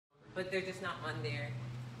but they're just not on there.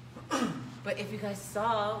 But if you guys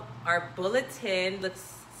saw, our bulletin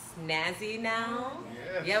looks snazzy now.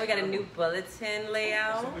 Yes. Yeah, we got a new bulletin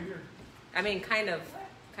layout. I mean, kind of.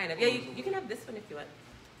 Yeah, you can have this one if you want.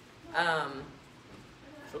 All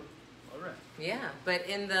right. Yeah, but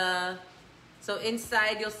so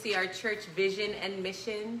inside you'll see our church vision and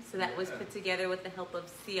mission. So that was put together with the help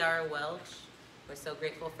of C.R. Welch. We're so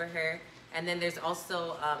grateful for her. And then there's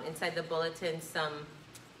also inside the bulletin some,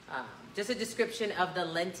 just a description of the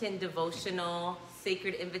Lenten devotional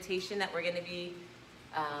sacred invitation that we're going to be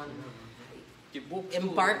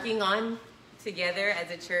embarking on together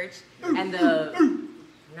as a church. And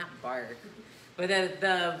not bark, but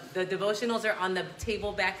the devotionals are on the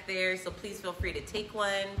table back there, so please feel free to take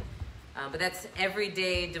one. But that's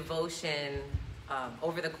everyday devotion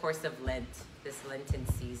over the course of Lent, this Lenten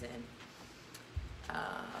season.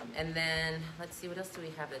 And then, let's see, what else do we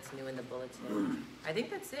have that's new in the bulletin? I think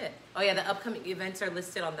that's it. Oh yeah, the upcoming events are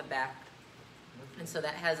listed on the back. And so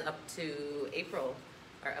that has up to April,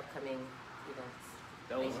 our upcoming events.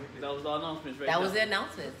 That was the announcements right That was the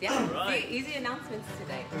announcements, yeah. Right. See, easy announcements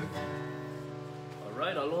today. All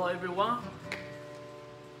right, aloha everyone.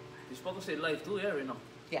 You're supposed to say live too, yeah, right now?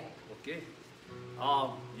 Yeah. Okay.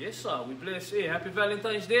 Yes, sir. We bless. Hey, happy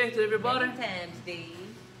Valentine's Day to everybody. Valentine's Day.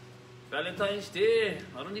 Valentine's Day.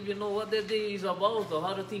 I don't even know what that day is about or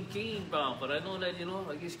how the thing came from, but I know that,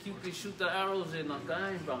 I guess Cupid shoot the arrows in a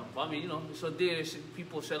kind, bro. I mean, it's a day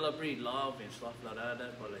people celebrate love and stuff like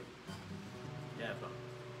that, but like, yeah, bro.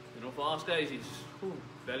 For us guys, it's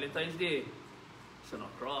Valentine's Day. It's on a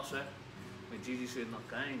cross, when Jesus was not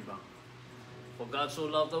kind, bro. For God so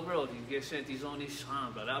loved the world, He sent His only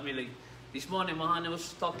Son, but I mean, like, this morning, Mahane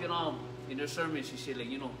was talking in her sermon. She said, like,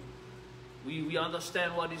 we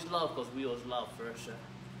understand what is love because we was loved first,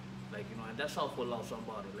 like, and that's how to love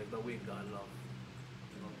somebody, like the way God loved,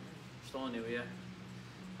 So anyway, yeah.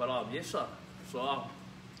 But yes, sir. So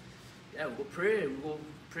yeah, we'll pray. We'll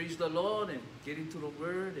praise the Lord and get into the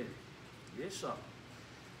Word. And yes, sir.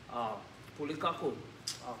 Pulikako,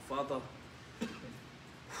 Father.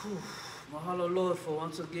 Mahalo, Lord, for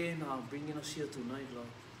once again bringing us here tonight, Lord,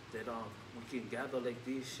 that we can gather like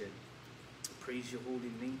this and praise Your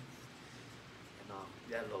holy name. And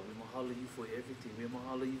yeah, Lord, we mahalo You for everything. We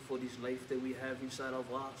mahalo You for this life that we have inside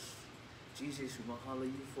of us. Jesus, we mahalo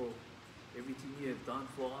You for everything You have done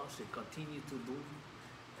for us and continue to do.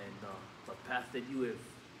 And the path that You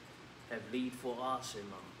have laid for us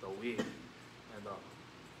and the way and the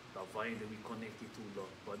vine that we connected to,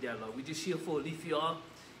 Lord. But yeah, Lord, we're just here for lift You up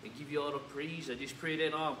and give You all the praise. I just pray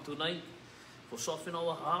that tonight for soften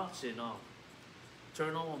our hearts and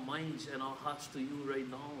turn our minds and our hearts to You right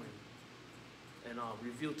now and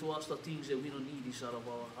reveal to us the things that we don't need inside of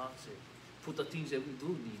our hearts and put the things that we do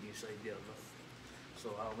need inside there, Lord. So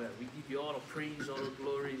we give You all the praise, all the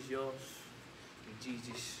glory is Yours. In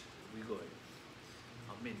Jesus, we go.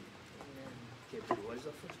 Amen. Okay, what is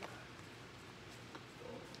the first?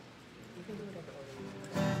 You can do whatever order you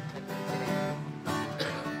want.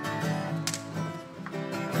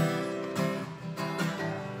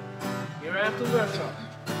 Here after worship.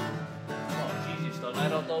 Oh, Jesus, the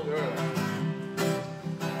light of the world.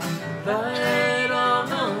 Light of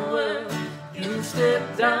the world, You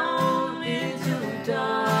step down into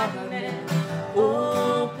darkness.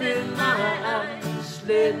 Open my eyes,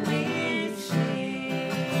 let me see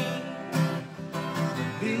the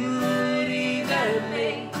beauty that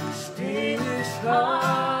makes this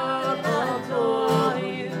heart adore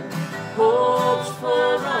You. Hopes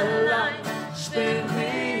for a life spent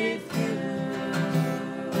with You.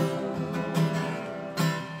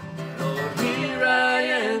 Lord, here I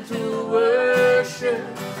am to worship.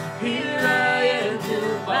 Here I am to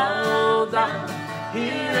bow down.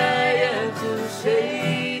 Here I am to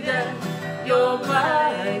say that You're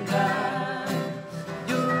my God.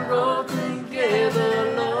 You're altogether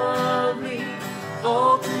lovely,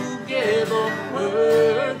 altogether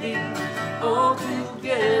worthy,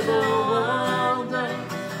 altogether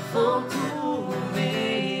wonderful to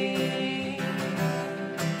me.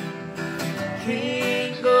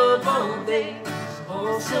 King of all days,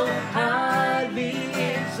 also highly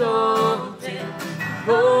exalted,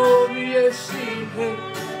 glorious in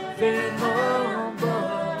heaven above.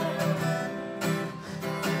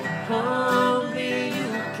 Humbly You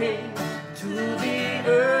came to the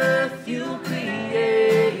earth You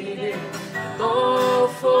created, and all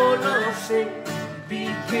for love's sake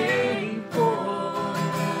became poor.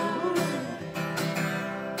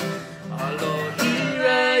 Our Lord, here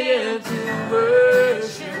I am to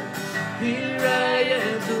worship. Here I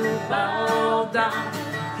am to bow down.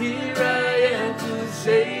 Here I am to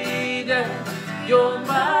say that You're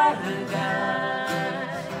my my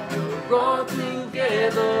God. You're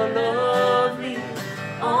altogether lovely,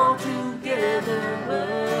 altogether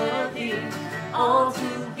worthy,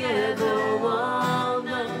 altogether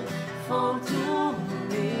wonderful to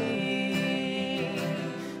me.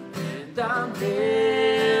 And I'll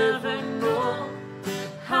never know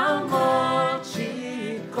how much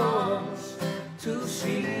it costs to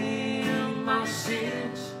see my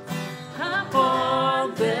sins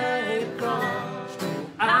upon that cross.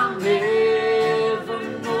 I'll never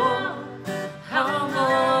know how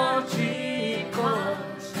much it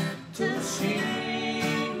costs to see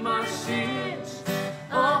my sins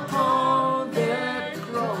upon that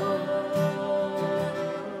cross.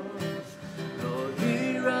 Lord,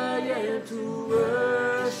 here I am to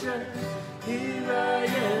worship, here I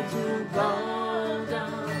am to bow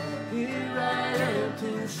down, here I am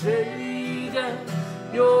to say that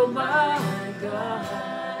you're my God.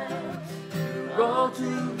 You're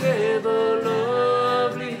altogether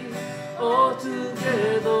lovely,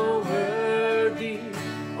 altogether worthy,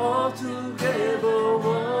 altogether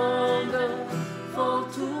wonderful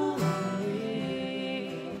to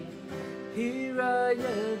me. Here I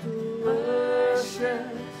am to worship,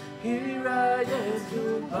 here I am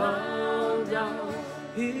to bow down,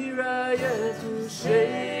 here I am to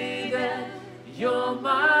say that you're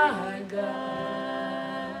my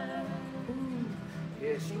God.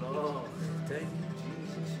 Yes, Lord. Thank you,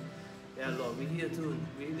 Jesus. Yeah, Lord, we're here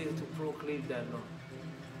to proclaim that, Lord.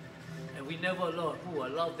 And we never, Lord, I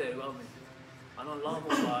love that. I don't love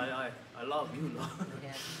him, but I love you, Lord.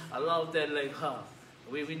 Yeah. I love that, like,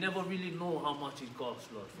 we never really know how much it costs,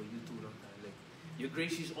 Lord, for you to, Lord. Like, your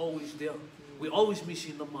grace is always there. We're always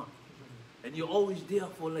missing the mark. And you're always there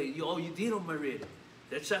for, like, you did on my radar.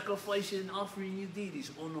 That sacrifice and offering you did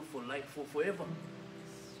is honor for life, for forever.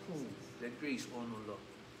 Oh, that grace, honor, Lord.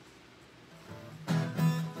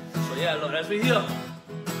 So yeah, Lord, as we're here,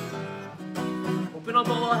 open up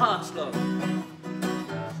our hearts, Lord.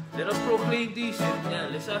 Let us proclaim this, and yeah,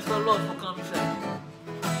 let's ask the Lord for coming inside.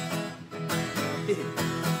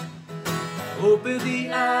 Open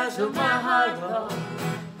the eyes of my heart, Lord.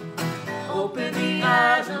 Open the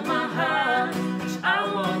eyes of my heart, 'cause I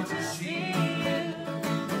want to see you.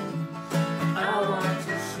 I want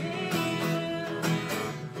to see you.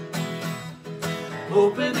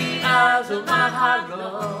 Open the eyes of my heart,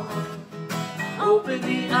 Lord. Open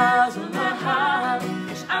the eyes of my heart,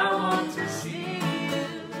 'cause I want to see you.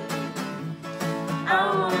 I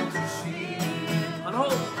want to see you. And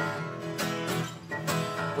hope.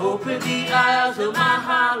 Open the eyes of my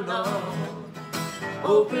heart, Lord.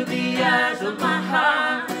 Open the eyes of my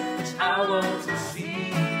heart, 'cause I want to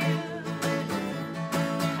see you.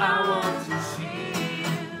 I want to see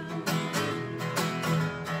you.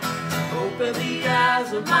 Open the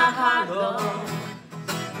eyes of my heart, Lord.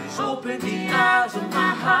 Please open the eyes of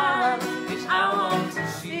my heart, 'cause I want to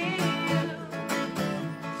see you.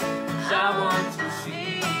 'Cause I want to see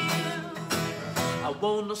you. I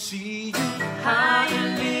want to see you high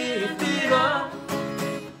and lifted up,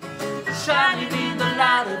 shining in the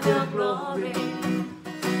light of your glory.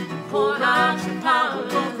 Pour out your power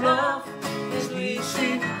of love as we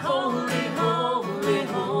sing, holy, holy,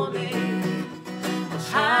 holy.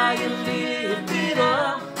 High and lifted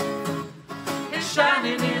up and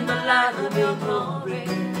shining in the light of your glory.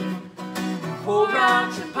 Pour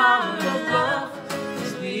out your power of love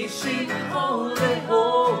as we sing, holy,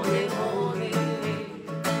 holy, holy.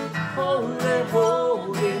 Holy,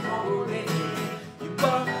 holy, holy. You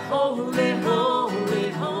are holy, holy,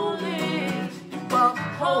 holy. You are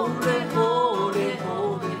holy, holy,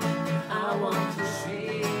 holy. I want to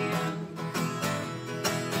see you.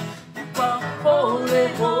 You are holy,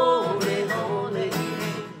 holy, holy.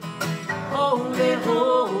 Holy,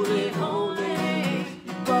 holy, holy.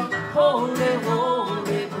 You are holy,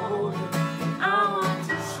 holy, holy. I want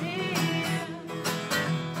to see you.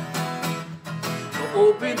 So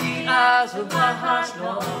open the eyes of my heart,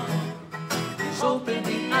 Lord. Please open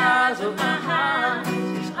the eyes of my heart,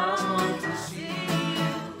 'cause I want to see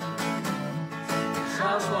you. 'Cause I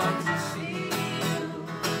want to see you.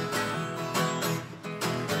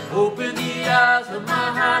 Open the eyes of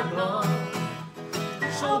my heart, Lord.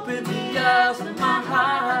 Please open the eyes of my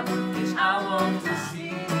heart, 'cause I want to see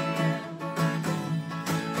you.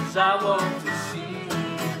 'Cause I want to see you.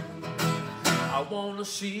 I want to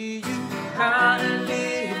see you high and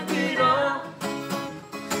lifted up,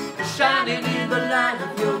 shining in the light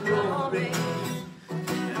of your glory.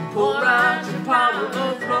 And pour out your power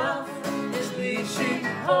of love as we sing,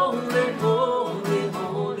 holy, holy,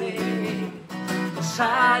 holy. As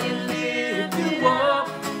high and lifted up,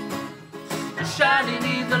 shining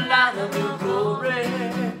in the light of your glory.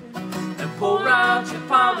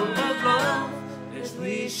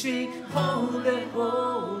 sing holy,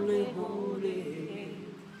 holy, holy.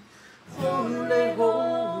 Holy,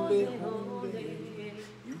 holy, holy.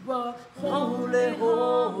 You are holy,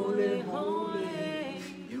 holy, holy.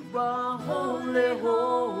 You are holy,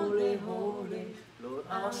 holy, holy. Lord,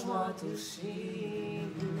 I just want to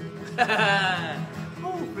sing.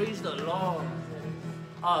 Oh, praise the Lord.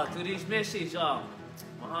 Today's message,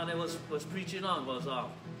 Mahane was preaching on was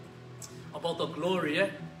about the glory, eh?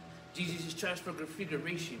 Jesus'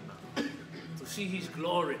 transfiguration, man. To see his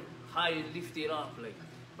glory high and lifted up, like,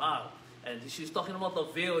 wow. And she's talking about the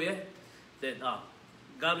veil, yeah? That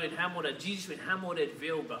God will hammer that, Jesus will hammer that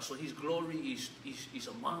veil, bro. So his glory is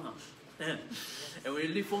among us. And when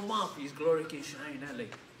you lift him up, his glory can shine,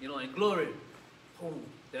 like, you know, and glory, oh,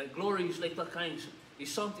 that glory is like that kind,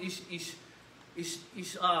 is something, it's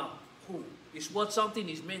what something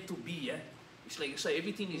is meant to be, yeah? It's like you say,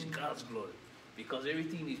 everything is God's glory. Because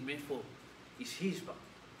everything is meant for, is his, bro.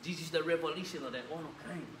 This is the revelation of that one of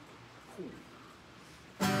kind. Cool.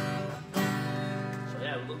 So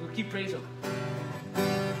yeah, we'll keep praising him.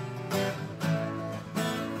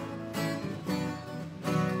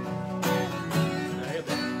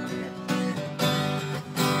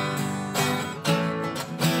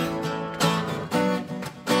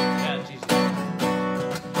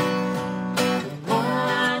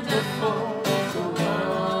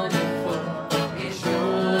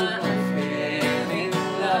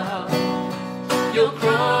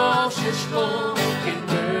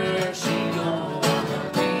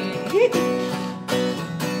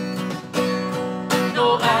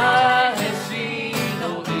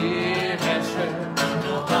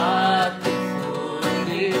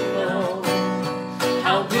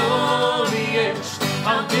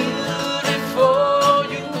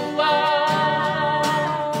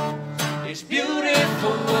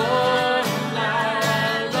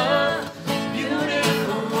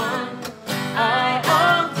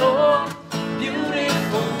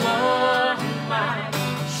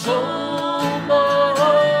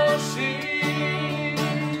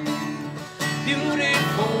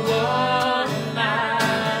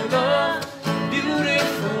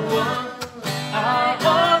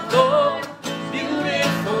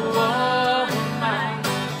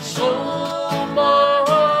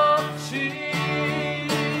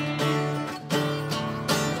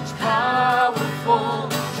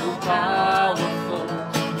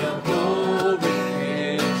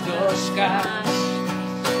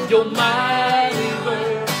 Your mighty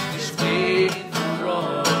word is waiting for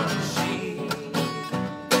all to see.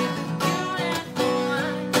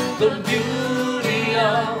 The beauty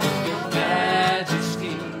of your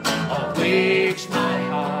majesty awakes my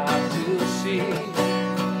heart to see.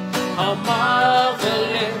 How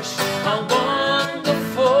marvelous, how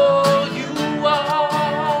wonderful you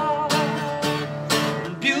are.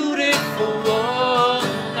 Beautiful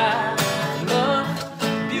one, I love,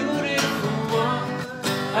 beautiful one.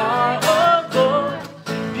 I adore,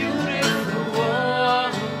 beautiful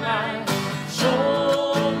one, I so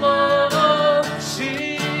much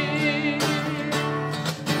see.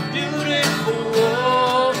 Beautiful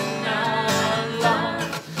one, I love,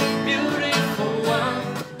 beautiful one,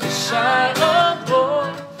 yes, I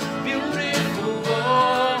adore, beautiful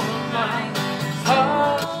one, I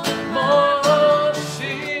must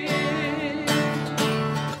see.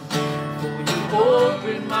 For you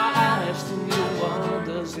open my eyes to your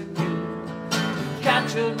wonders in you,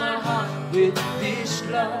 capture my heart with this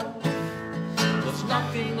love. Cause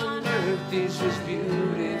nothing on earth is as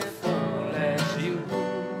beautiful as you.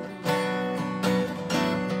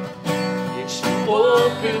 Yes, you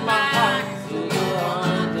open my eyes to your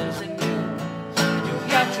wonders in you, you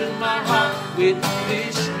capture my heart with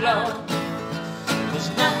this love. Cause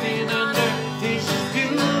nothing on earth is as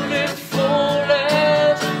beautiful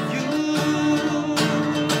as you.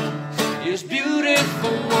 Yes,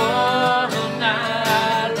 beautiful one,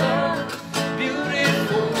 I love,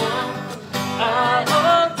 beautiful one, I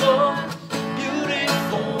adore,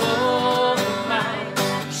 beautiful one, my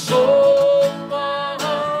soul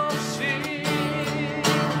must see.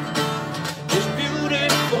 Yes,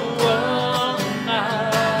 beautiful one, I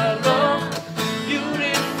love,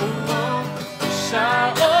 beautiful one, yes, I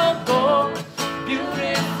adore,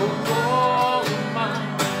 beautiful one, my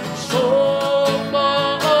soul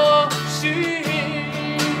must see.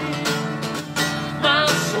 My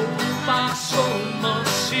soul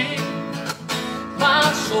must sing.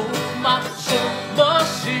 My soul must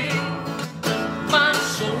sing. My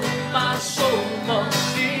soul must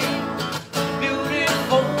sing.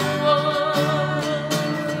 Beautiful one.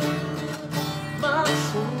 My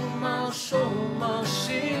soul must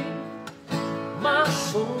sing. My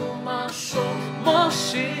soul must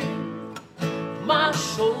sing, my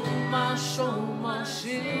soul, my soul, my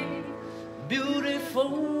sing, beautiful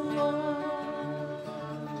Lord.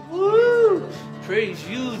 Woo! Praise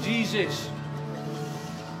you, Jesus.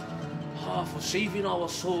 For saving our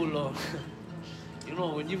soul, Lord. You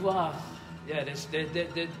know, when you are, that's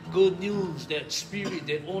that good news, that spirit,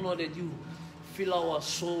 that honor that you fill our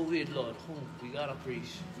soul with, Lord. Oh, we gotta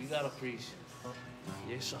praise. We gotta praise.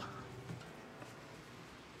 Yes, sir.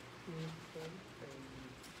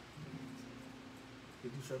 You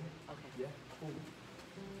do something? Okay. Yeah. Cool.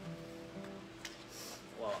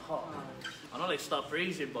 Wow. I know they stop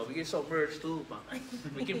praising, but we get some words too, man.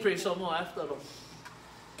 We can pray some more after though.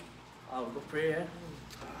 I'll go pray, eh?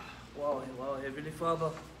 Wow, Heavenly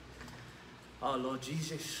Father. Our Lord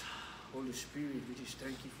Jesus, Holy Spirit, we just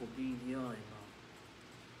thank you for being here and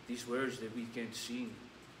these words that we can sing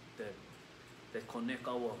that connect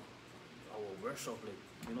our worship, like,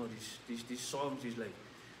 you know, these songs is like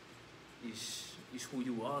is who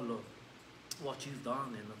you are, Lord. What you've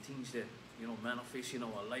done and the things that, you know, manifest in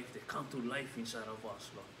our life, that come to life inside of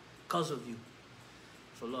us, Lord, because of you.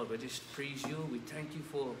 So Lord, we just praise you. We thank you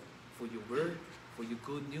for your word, for your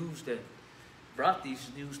good news that brought these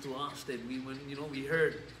news to us that we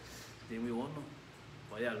heard, then we won't know.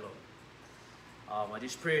 But yeah, Lord, I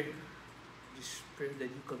just pray that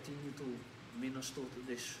you continue to minister to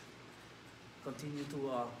this, continue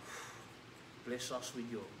to bless us with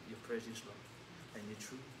your presence, Lord, and your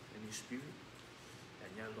truth and your spirit.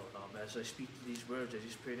 And yeah, Lord, as I speak these words, I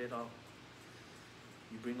just pray that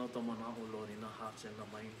you bring out the manna, oh Lord, in our hearts and our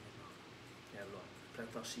mind. Yeah, Lord, plant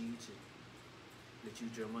our seeds and let you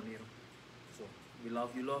germinate them. So we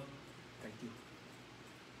love you, Lord. Thank you.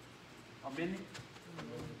 Amen.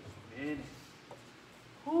 Amen.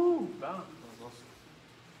 Whoo, bro.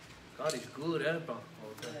 God is good, eh, bro?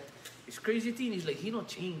 Okay. It's crazy thing is like he not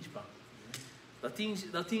changed, bro. The things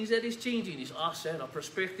that is changing is us, our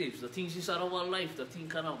perspectives, the things inside of our life, the thing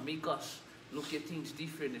kind of make us look at things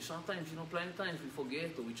different. And sometimes, plenty of times we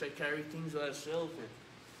forget or we try to carry things by ourselves and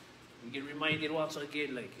we get reminded once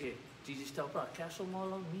again, like, hey, Jesus tell bro, cast them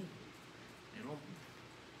all on me.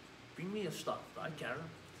 Bring me a stuff, I carry them.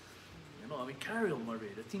 Carry them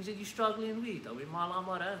already. The things that you're struggling with,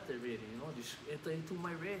 malamat already, just enter into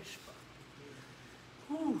my rest,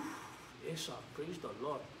 bro. Whew. Yes, sir. Praise the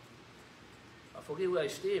Lord. I forget where I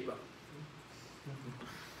stay, bro.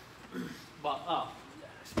 But,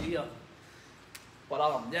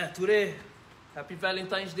 today, happy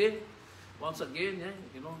Valentine's Day. Once again,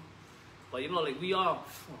 But like we are,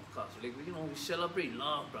 we celebrate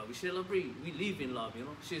love, bro. We live in love,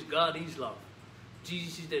 Since God is love.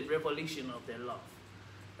 Jesus is the revelation of that love.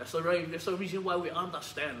 That's the reason why we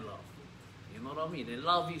understand love. You know what I mean? And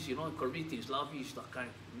love is, in Corinthians, love is the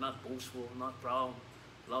kind, not boastful, not proud.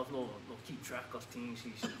 Love no keep track of things.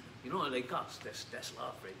 He's, like us, that's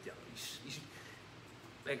love right there. He's,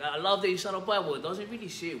 like, I love that inside the Bible, it doesn't really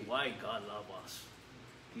say why God loves us.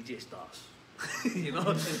 He just does.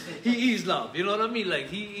 He is love. You know what I mean? Like,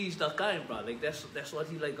 he is the kind, bro. Like, that's what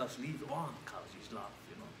he like us live on, because he's love,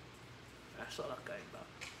 That's all the kind,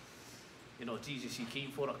 bro. Jesus, he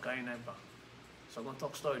came for the kind, bro. So I'm going to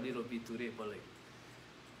talk story a little bit today, but like,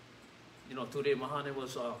 today Mahane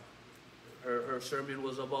was, her sermon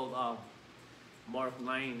was about Mark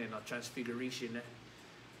 9 and a transfiguration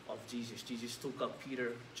of Jesus. Jesus took up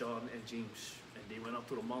Peter, John, and James, and they went up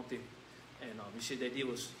to the mountain. And he said that he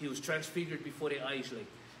was transfigured before their eyes, like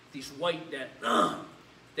this white that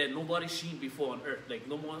nobody's seen before on earth. Like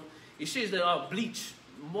no more. It says that bleach,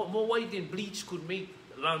 more white than bleach could make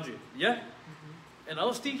laundry. Yeah? Mm-hmm. And I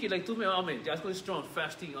was thinking, like, to me, that's going strong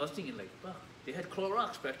fasting. I was thinking, like, wow, they had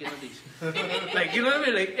Clorox back in the days. Like, you know what I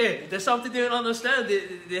mean? Like, hey, there's something they don't understand.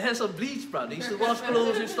 They had some bleach, bro. They used to wash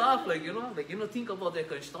clothes and stuff, like, think about that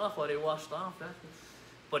kind of stuff, how they wash stuff.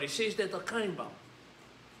 But it says that the kind, bro,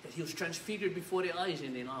 that he was transfigured before their eyes,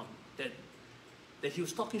 and then that he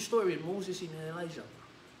was talking story with Moses and Elijah,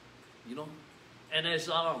 And as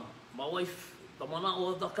my wife, the mana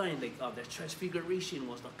was the kind, like the transfiguration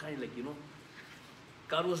was the kind, like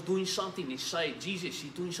God was doing something inside Jesus.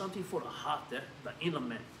 He's doing something for the heart, the inner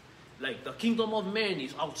man. Like the kingdom of man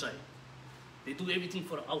is outside. They do everything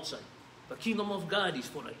for the outside. The kingdom of God is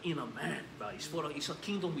for the inner man, right? It's a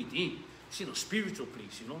kingdom within. It's in a spiritual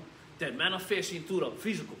place, that manifests into the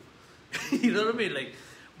physical. You know what I mean? Like,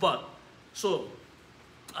 but so,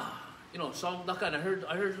 some that kind. I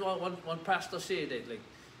heard one pastor say that, like,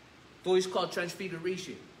 though it's called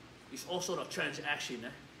transfiguration, it's also the transaction.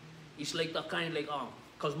 It's like the kind, like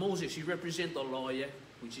because Moses, he represents the law,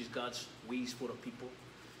 which is God's ways for the people.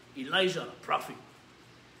 Elijah, the prophet,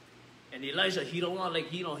 and And Elijah, he don't want, like,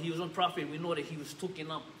 he was a prophet. We know that he was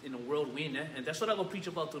taken up in a whirlwind, and that's what I'm going to preach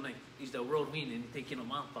about tonight, is the whirlwind and taking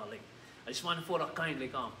him up. Like, I just want for that kind,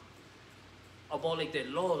 like, about, like, that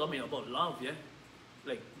law, about love, yeah?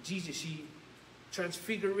 Like, Jesus, he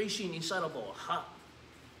transfiguration inside of our heart.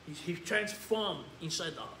 He transformed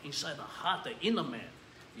inside the heart, the inner man.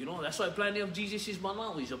 You know, that's why plenty of Jesus'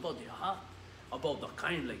 manao is about the heart, about the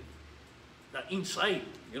kind, like, the inside.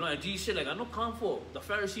 You know, and Jesus said, like, I don't come for the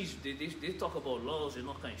Pharisees, they talk about laws and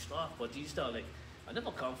all kind of stuff, but Jesus said, like, I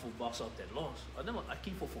never come for box out the laws. I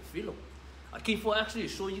came for fulfill them. I came for actually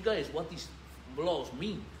show you guys what these laws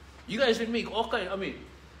mean. You guys will make all kind,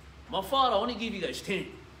 my father only give you guys 10.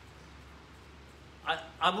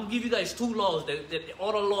 I'm going to give you guys 2 laws that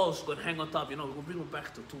all the laws going to hang on top. You know, we're going to bring them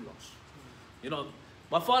back to 2 laws. You know,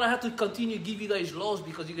 my father had to continue to give you guys laws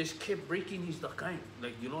because you guys kept breaking his kind.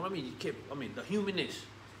 Like, you know what I mean? The humanness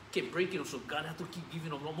kept breaking them, so God had to keep giving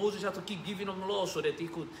them. Moses had to keep giving them laws so that they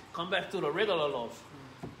could come back to the regular laws.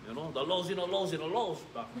 You know, the laws in the laws in the laws.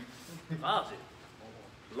 That's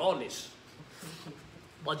it. Lawless.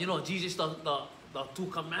 But you know, Jesus, the 2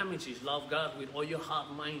 commandments is love God with all your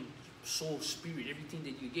heart, mind, soul, spirit, everything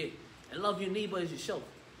that you get. And love your neighbor as yourself.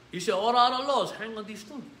 He said, all the other laws, hang on these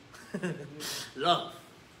 2. Love.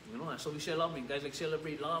 You know, and so we say love, and guys like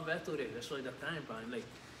celebrate love after that. That's why the time, man. Like,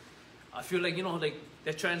 I feel like, you know, like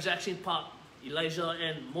the transaction part, Elijah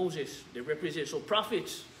and Moses, they represent. So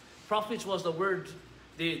prophets was the word,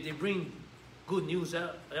 they bring good news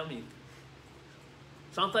out.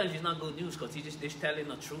 Sometimes it's not good news because they're telling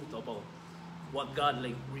the truth about what God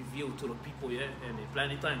like revealed to the people, yeah. And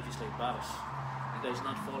plenty of times it's like, brothers, you guys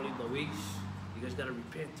not following the ways. You guys gotta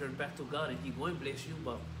repent, turn back to God, and He going to bless you.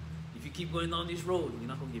 But if you keep going down this road, you're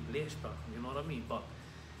not gonna get blessed, bro. You know what I mean? But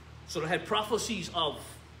so they had prophecies of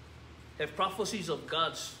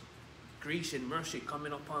God's grace and mercy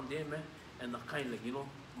coming upon them, man, and the kind, like, you know,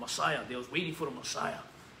 Messiah. They was waiting for the Messiah,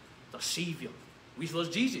 the Savior, which was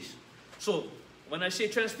Jesus. So when I say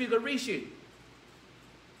transfiguration,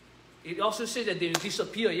 it also said that they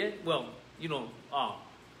disappear, yeah? Well, you know,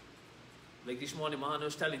 like this morning, Mahan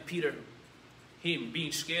was telling Peter, him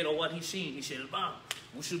being scared of what he's seen. He said,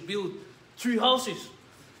 we should build 3 houses.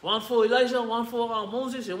 One for Elijah, one for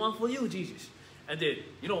Moses, and one for you, Jesus. And then,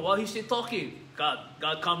 you know, while he's still talking,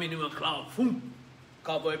 God come in a cloud, boom,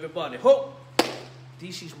 cover everybody. Ho!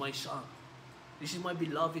 This is my son. This is my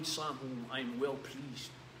beloved son whom I am well pleased.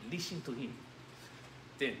 Listen to him.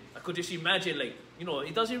 Then I could just imagine, like, you know,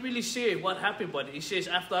 it doesn't really say what happened, but it says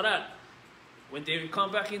after that, when they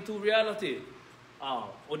come back into reality,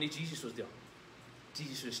 only Jesus was there.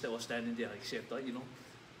 Jesus was standing there, except that, you know,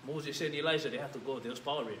 Moses and Elijah, they had to go. There was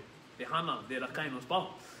power already. The Hannah, they're the kind of power.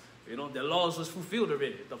 You know, the laws was fulfilled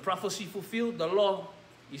already. The prophecy fulfilled, the law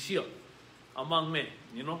is here among men,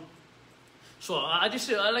 you know. So I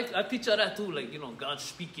picture that too, like, you know, God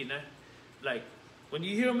speaking, like, when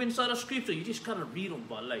you hear him inside of scripture, you just kind of read them,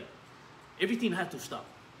 but like, everything had to stop.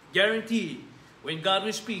 Guaranteed, when God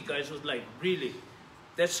will speak, guys, was like, really,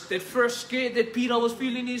 that first scare that Peter was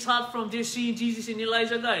feeling in his heart from just seeing Jesus and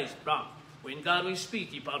Elijah, guys, bro, when God will speak,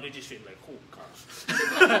 he probably just feel like, oh, gosh.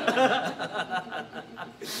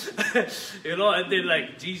 You know, and then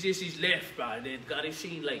like, Jesus is left, bro, and then God is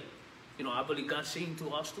saying, like, you know, I believe God's saying to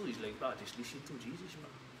us too, he's like, bro, just listen to Jesus, bro.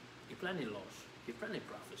 He planning laws, he planning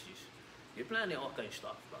prophecies. You're planning all kind of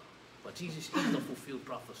stuff, bro. But Jesus is the fulfilled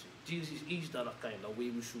prophecy. Jesus is the kind of way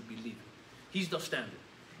we should believe. He's the standard.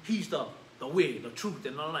 He's the way, the truth,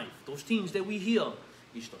 and the life. Those things that we hear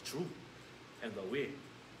is the truth and the way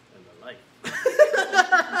and the life.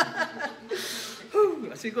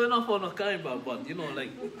 I see going off on a kind, but you know,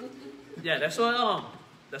 like, yeah, that's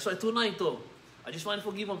why tonight though, I just want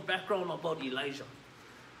to give a background about Elijah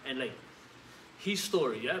and like his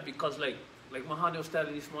story, yeah, because like Mahani was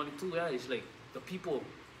telling this morning too, yeah, it's like the people,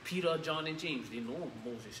 Peter, John, and James, they know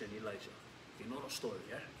Moses and Elijah. They know the story,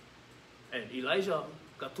 yeah. And Elijah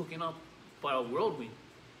got taken up by a whirlwind.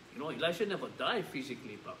 You know, Elijah never died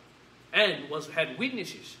physically, bro. And had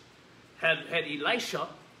witnesses. Had Elisha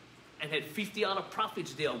and had 50 other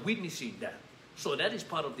prophets there witnessing that. So that is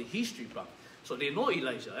part of the history, bro. So they know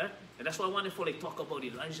Elijah, eh? And that's why I wanted to like talk about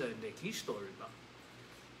Elijah and like his story, bro.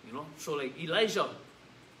 You know, so like Elijah,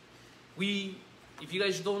 if you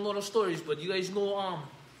guys don't know the stories, but you guys know,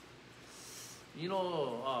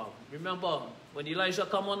 remember when Elijah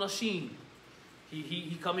come on the scene,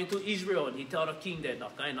 he come into Israel and he tell the king that the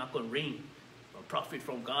guy not gonna reign, a prophet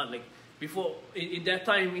from God. Like before, in that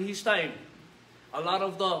time, in his time, a lot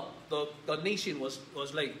of the nation was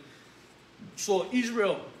like, so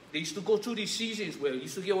Israel, they used to go through these seasons where you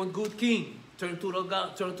used to get one good king, turn to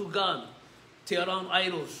God, tear down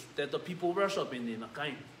idols that the people worship and then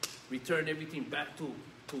kind return everything back to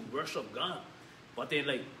worship God. But then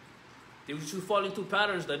like they used to fall into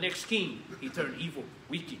patterns. The next king, he turned evil,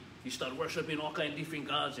 wicked. He started worshiping all kind of different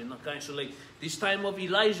gods and all kind. So like this time of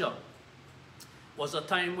Elijah was a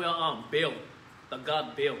time where Baal, the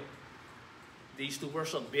god Baal, they used to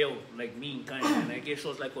worship Baal like mean kind, and I guess it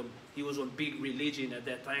was like he was on big religion at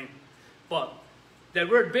that time. But that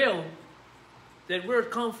word Baal, that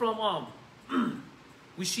word come from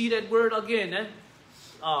we see that word again,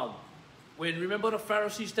 when remember the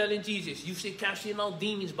Pharisees telling Jesus, you say casting out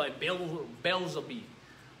demons by Beelzebub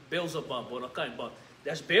or a kind, but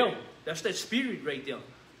that's Baal, that's that spirit right there,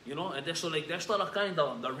 you know, and that's like that's not a kind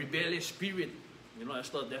of the rebellious spirit, you know, that's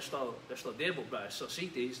the devil, but it's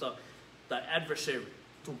Satan, he's the adversary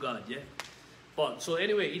to God, yeah. But so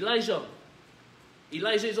anyway, Elijah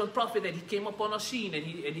is a prophet that he came up on a scene and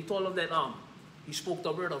he told him that he spoke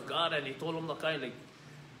the word of God and he told him the kind like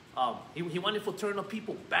he wanted to turn the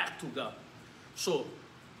people back to God. So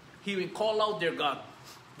he would call out their God,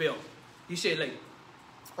 Baal. He said like,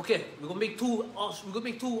 okay, we're gonna make two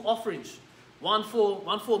offerings, one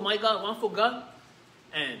for my God, one for God,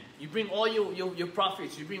 and you bring all your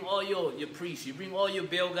prophets, you bring all your priests, you bring all your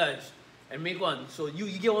Baal guys, and make one. So you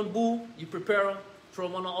get one bull, you prepare them, throw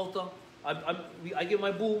them on the altar. I get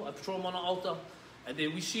my bull, I throw them on the altar, and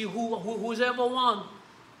then we see who's ever one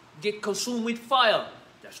get consumed with fire.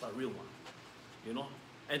 That's the real one, you know.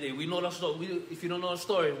 And then we know the story. If you don't know the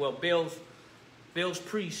story, well, Baal's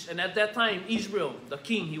priest, and at that time, Israel, the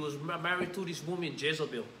king, he was married to this woman,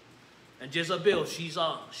 Jezebel. And Jezebel, she's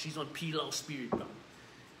on Pilau spirit.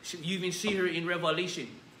 You even see her in Revelation,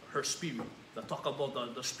 her spirit. They talk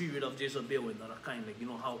about the spirit of Jezebel and that kind, like, you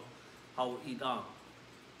know, how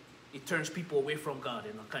it turns people away from God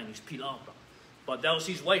and that kind, is Pilau. But that was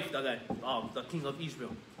his wife, the guy, the king of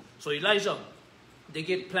Israel. So Elijah, they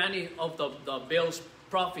get plenty of the Baal's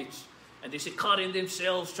prophets, and they say cutting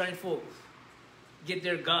themselves, trying to get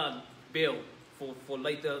their God Baal for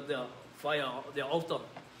light the fire, the altar.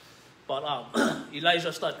 But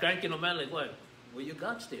Elijah started cranking them out like, what? Where your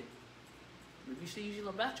gods there? Maybe see using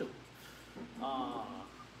a battle.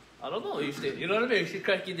 I don't know. You know what I mean? He's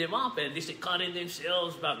cranking them up, and they say cutting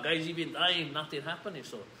themselves, but guys even dying, nothing happening.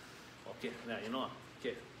 So, okay, yeah, you know what?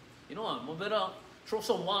 Okay, you know what? We better throw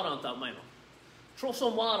some water on top, man. Throw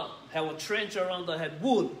some water. Had a trench around that had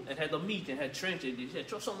wood and had the meat and had trenches. He said,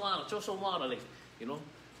 throw some water, like, you know.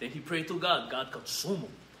 Then he prayed to God. God consumed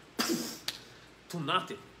him to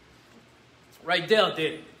nothing. Right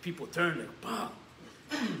there, people turned like, wow.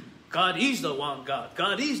 God is the one God.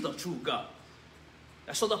 God is the true God.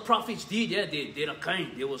 That's what the prophets did. Yeah, they're the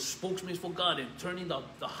kind. They were spokesmen for God and turning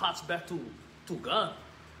the hearts back to God.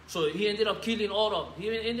 So he ended up killing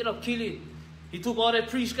He took all the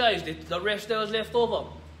priest guys, the rest that was left over,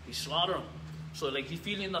 he slaughtered them. So like he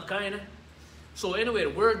feeling the kind of. So anyway, the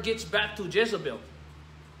word gets back to Jezebel.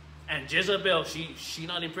 And Jezebel, she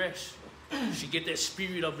not impressed. She get that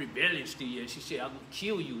spirit of rebellion still. Yeah. She said, I'm going to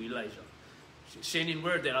kill you, Elijah. She's sending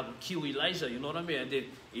word that I'm going to kill Elijah, you know what I mean? And then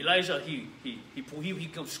Elijah, he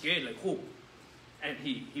comes scared like, who? And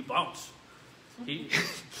he bounced. He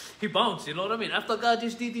bounced, you know what I mean? After God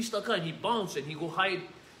just did this stuff, he bounced and he go hide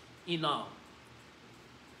in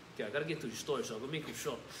okay, I gotta get to the story, so I'm gonna make it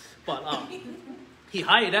short. But he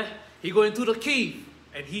hide, he go into the cave,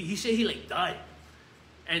 and he said he like died,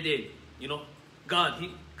 and then you know God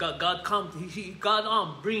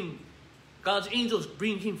God's angels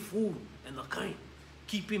bring him food and the kind,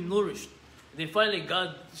 keep him nourished. And then finally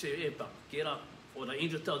God said, hey, get up. Or the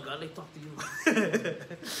angel tell God, like, talk to you.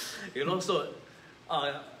 You know, so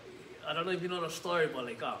I don't know if you know the story, but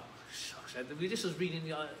like, shucks, we just was reading,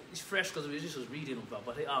 it's fresh because we just was reading about,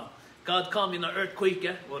 but God come in the earthquake,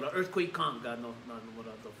 or the earthquake come, God, no,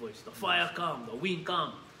 the voice, the fire come, the wind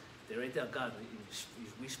come. They're right there, God,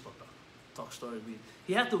 he's whisper, talk story.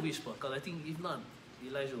 He had to whisper, because I think if not,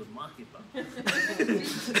 Elijah would mock it.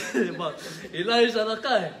 But Elijah, the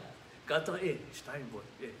guy, God thought, hey, it's time, boy,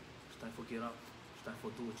 hey, it's time for get up, it's time for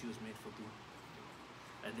do what you was made for do.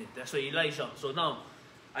 And then that's why Elijah, so now,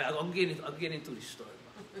 I'm getting into this story.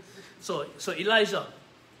 So Elijah,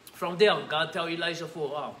 from there, God tell Elijah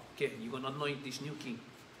okay, you're going to anoint this new king.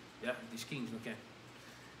 Yeah, this king, okay.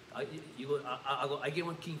 I get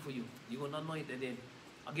one king for you. You're going to anoint, and then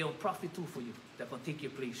I get one prophet too for you that can take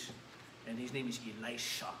your place. And his name is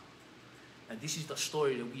Elisha. And this is the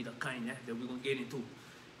story that we the kind that we're going to get into.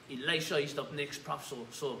 Elisha is the next prophet.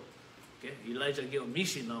 So okay, Elijah get a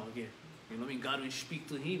mission now again. You know what I mean? God will speak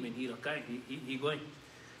to him, and he the kind. He going.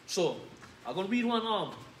 So I'm going to read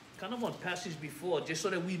one kind of one passage before, just so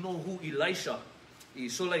that we know who Elisha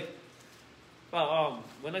is. So like, But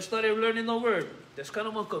when I started learning the word, there's kind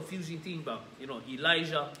of a confusing thing about,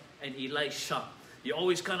 Elijah and Elisha. You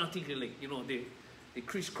always kind of think like, they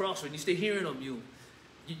crisscross. When you stay hearing them,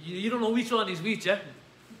 you don't know which one is which, eh?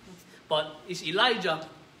 But it's Elijah.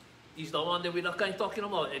 He's the one that we're kind of talking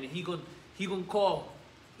about, and he gonna call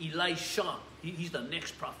Elisha. He's the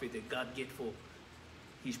next prophet that God get for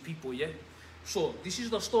his people, yeah? So this is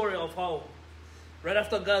the story of how, right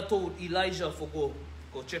after God told Elijah to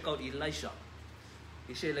go check out Elisha,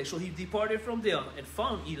 he said, like, so he departed from there and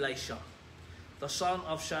found Elisha, the son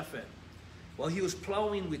of Shaphat, while he was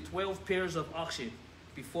plowing with 12 pairs of oxen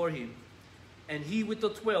before him, and he with the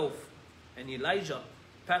 12, and Elijah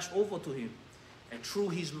passed over to him and threw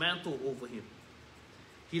his mantle over him.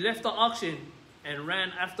 He left the oxen and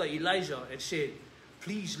ran after Elijah and said,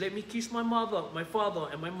 please let me kiss my mother, my father,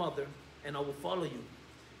 and my mother, and I will follow you.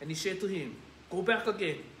 And he said to him, go back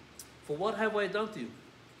again, for what have I done to you?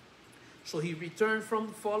 So he returned from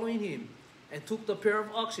following him and took the pair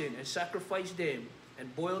of oxen and sacrificed them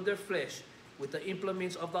and boiled their flesh with the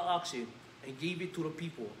implements of the oxen and gave it to the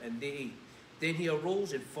people, and they ate. Then he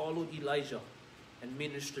arose and followed Elijah and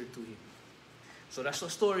ministered to him. So that's the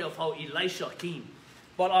story of how Elisha came.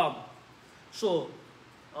 But the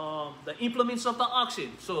implements of the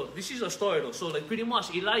oxen. So this is a story though. So like pretty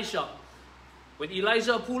much Elisha, when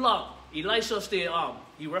Elijah pulled up, Elisha stayed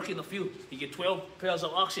he worked in the field. He get 12 pairs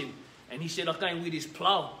of oxen, and he stayed kind with his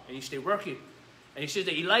plow, and he stayed working. And he says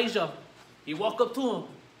that Elijah, he walked up to him,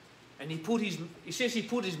 and he put his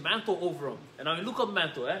mantle over him. And I mean, look up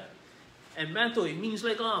mantle, eh? And mantle, it means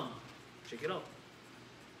like check it out.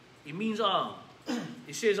 It means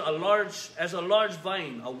it says a large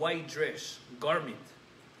vine, a white dress, garment,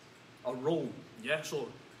 a robe. Yeah, so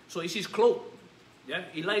it's his cloak. Yeah,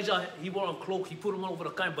 Elijah, he wore a cloak, he put him over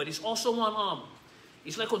the kind, but it's also one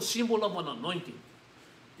it's like a symbol of an anointing.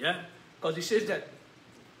 Yeah, because he says that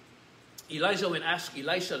Elijah went ask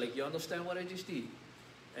Elisha, like, you understand what I just did?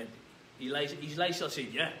 And Elisha said,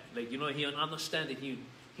 yeah, like, he understand that he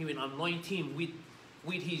will anoint him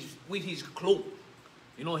with his cloak.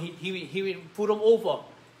 He will put him over,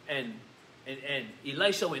 and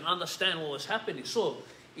Elisha will understand what was happening. So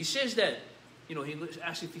he says that, he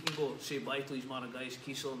asked if he can go say bye to his mother, guys,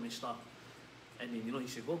 kiss him and stuff. And then, he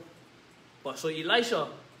said, go. But so Elisha,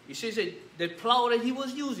 he says that the plow that he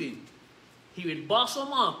was using, he would boss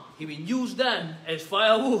him up. He would use that as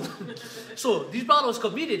firewood. So this brother was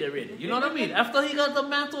committed already. You know what I mean? After he got the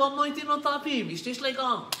mantle anointing on top of him, it's just like,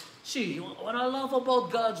 see, what I love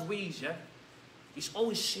about God's ways, yeah? It's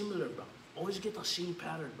always similar, bro. Always get the same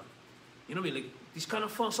pattern, bro. You know what I mean? Like, this kind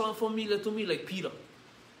of sound familiar to me, like Peter.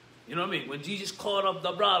 You know what I mean? When Jesus called up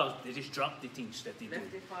the brothers, they just dropped the things that they do.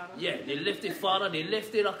 Yeah, they left their father, they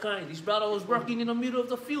left their kind. This brother was working in the middle of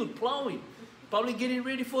the field, plowing, probably getting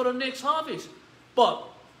ready for the next harvest. But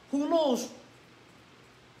who knows?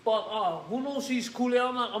 Who knows he's cooling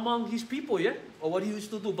among his people, yeah? Or what he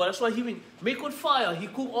used to do. But that's why he would make with fire. He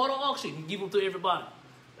cook all the oxen. He give them to everybody.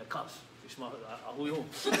 Like, cuz,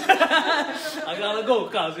 I gotta go,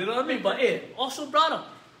 cuz, you know what I mean? But hey, also brother,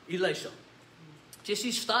 Elisha. Just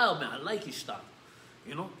his style, man. I like his style.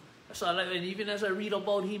 That's why I like, and even as I read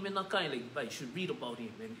about him and that kind, like, you should read about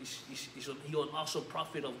him. And he's an awesome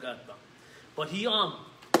prophet of God, bro. But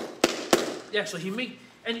so he make,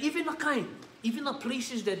 and even the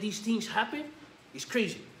places that these things happen, is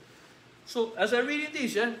crazy. So as I read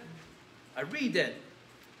this, I read that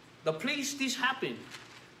the place this happened,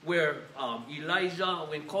 where Elijah,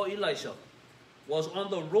 when called Elisha, was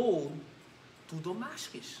on the road to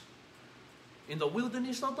Damascus. In the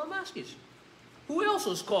wilderness of Damascus. Who else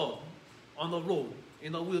was called on the road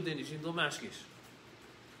in the wilderness in Damascus?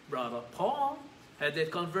 Brother Paul had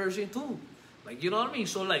that conversion too. Like, you know what I mean?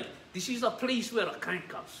 So like, this is a place where the kind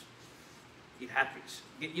comes. It happens.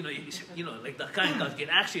 Like the kind comes. Get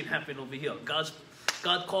action happen over here. God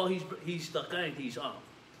called he's the kind. He's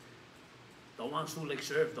the ones who like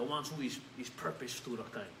serve, the ones who is purpose to the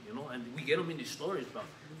kind. And we get them in the stories, bro.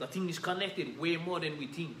 The thing is connected way more than we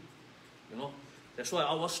think. That's why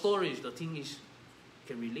our stories, the thing is,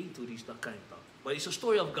 can relate to this, that kind of. But it's a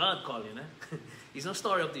story of God calling, eh? It's not a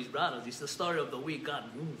story of these brothers. It's the story of the way God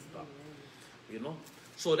moved, bro.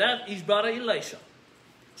 So that is brother Elisha.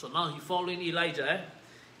 So now he's following Elijah, eh?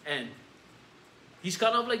 And he's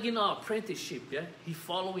kind of like in an apprenticeship, yeah? He's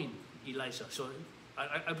following Elisha. So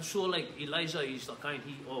I'm sure like Elijah is the kind,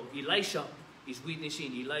 Elisha is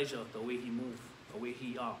witnessing Elijah, the way he moved, the way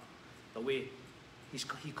the way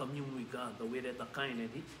he communed with God, the way that the kind, and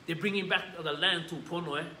they're bringing back the land to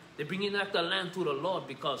Pono, eh? They're bringing back the land to the Lord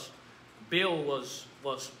because Baal was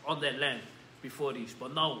on that land before this.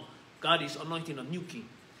 But now God is anointing a new king.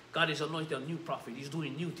 God is anointed a new prophet. He's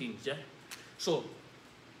doing new things, yeah? So,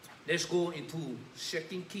 let's go into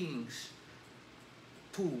 2 Kings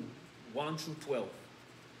 2, 1 through 12.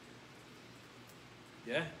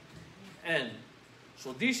 Yeah? And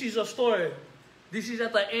so this is a story. This is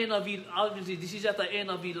at the end of, obviously, this is at the end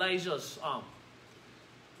of Elijah's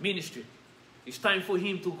ministry. It's time for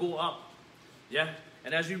him to go up. Yeah?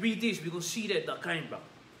 And as we read this, we're going to see that the kind, bro.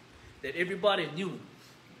 That everybody knew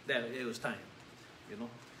that it was time. You know?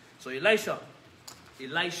 So Elisha,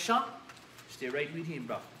 stay right with him,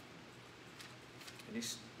 bro. And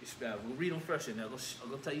we'll read them first, and I'm going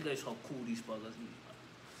to tell you guys how cool these brothers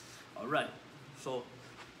are. All right. So,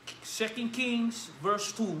 2 Kings,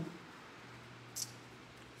 verse 2,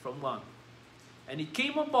 from 1. And it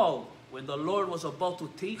came about when the Lord was about to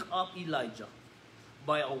take up Elijah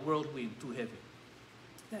by a whirlwind to heaven,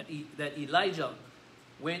 that Elijah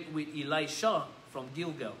went with Elisha from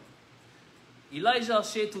Gilgal. Elijah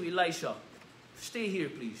said to Elisha, stay here,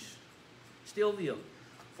 please. Stay over here,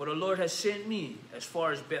 for the Lord has sent me as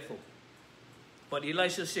far as Bethel. But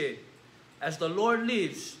Elisha said, as the Lord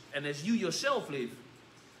lives, and as you yourself live,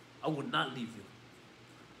 I will not leave you.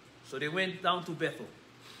 So they went down to Bethel.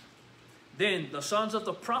 Then the sons of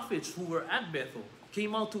the prophets who were at Bethel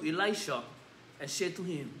came out to Elisha and said to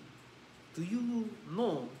him, do you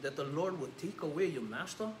know that the Lord will take away your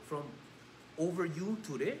master from over you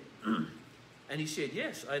today? And he said,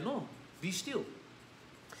 yes, I know. Be still.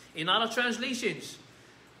 In other translations,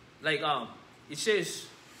 like it says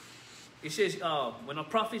when the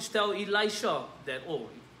prophets tell Elisha that, oh,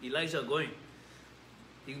 Elijah going,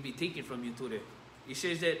 he will be taken from you today. He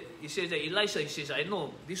says that Elisha, he says, I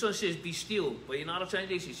know. This one says be still, but in other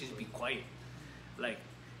translations it says be quiet. Like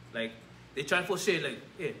they try to say like,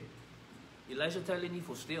 hey, Elijah telling you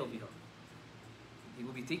for stay over here. He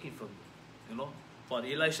will be taken from you, you know. But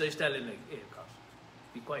Elisha is telling like, hey, guys,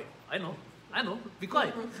 be quiet. I know, be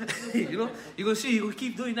quiet. You know, you will see, he will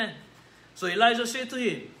keep doing that. So Elijah said to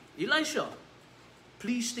him, Elisha,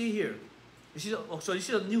 please stay here. This is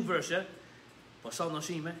a new verse, yeah? But sound not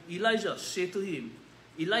seeing, man. Elijah said to him,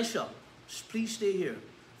 Elisha, please stay here,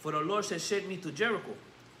 for the Lord has sent me to Jericho.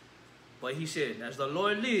 But he said, as the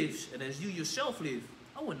Lord lives, and as you yourself live,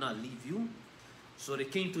 I will not leave you. So they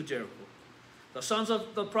came to Jericho. The sons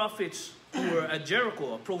of the prophets who were at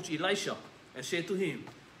Jericho approached Elisha and said to him,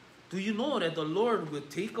 do you know that the Lord will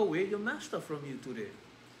take away your master from you today?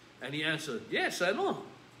 And he answered, yes, I know.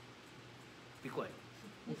 Be quiet.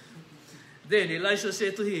 Then Elisha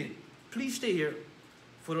said to him, please stay here,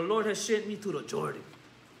 for the Lord has sent me to the Jordan.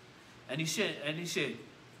 And he said,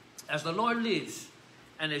 as the Lord lives,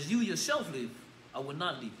 and as you yourself live, I will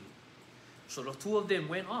not leave you. So the two of them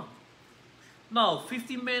went on. Now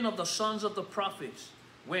 50 men of the sons of the prophets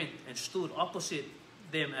went and stood opposite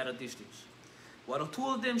them at a distance. While the two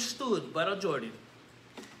of them stood by the Jordan,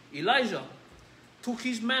 Elijah took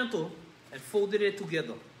his mantle and folded it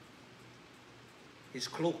together, his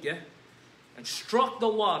cloak, yeah, and struck the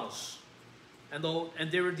waters, and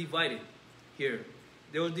they were divided here.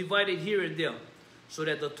 They were divided here and there, so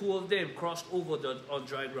that the two of them crossed over on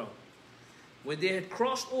dry ground. When they had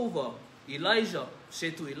crossed over, Elijah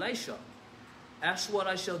said to Elisha, ask what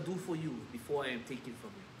I shall do for you before I am taken from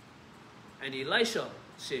you. And Elisha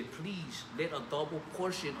said, please let a double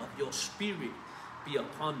portion of your spirit be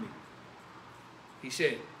upon me. He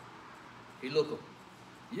said, hey, look,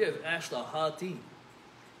 you have asked a hard thing.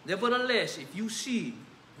 Nevertheless, if you see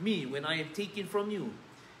me when I am taken from you,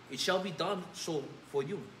 it shall be done so for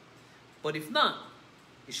you. But if not,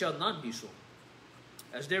 it shall not be so.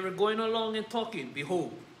 As they were going along and talking,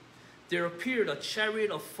 behold, there appeared a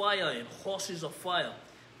chariot of fire and horses of fire,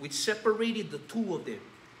 which separated the two of them.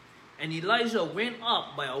 And Elijah went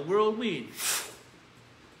up by a whirlwind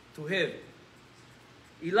to heaven.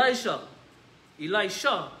 Elisha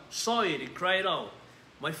saw it and cried out,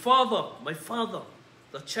 my father,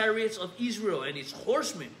 the chariots of Israel and its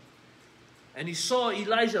horsemen. And he saw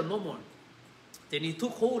Elijah no more. Then he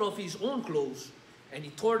took hold of his own clothes and he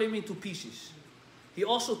tore them into pieces. He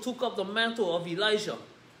also took up the mantle of Elijah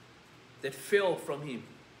that fell from him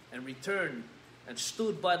and returned and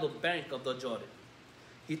stood by the bank of the Jordan.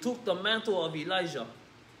 He took the mantle of Elijah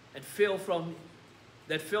and fell from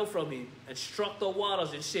him and struck the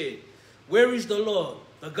waters and said, where is the Lord,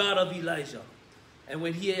 the God of Elijah? And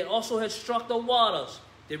when he had also struck the waters,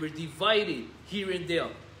 they were divided here and there.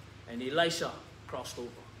 And Elisha crossed over.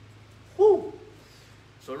 Whoo!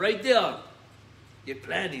 So right there, they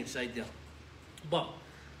planned inside there. But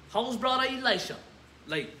how's brother Elisha?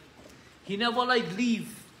 Like, he never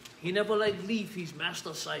leave his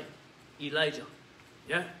master's side, Elijah.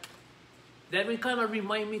 Yeah? That will kind of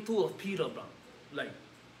remind me too of Peter, bro. Like,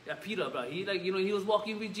 that Peter, bro, he like, you know, he was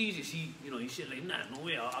walking with Jesus. He, you know, he said like, nah, no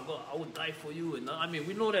way, I would die for you. And I mean,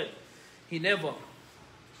 we know that he never,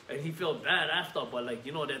 and he felt bad after, but like,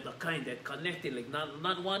 you know, that the kind that connected, like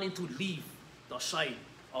not wanting to leave the side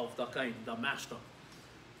of the kind, the master.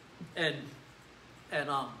 And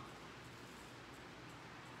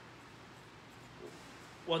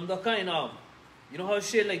when the kind of, you know how it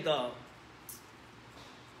said like the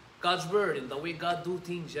God's word and the way God do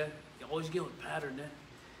things, yeah, you always get a pattern, yeah.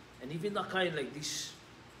 And even the kind like this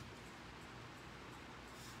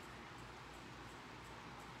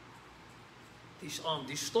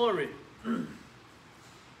story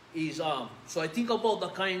is so I think about the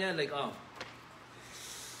kind of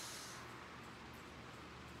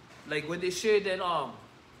like when they say that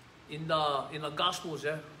in the Gospels,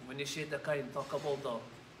 yeah, when they say that kind talk about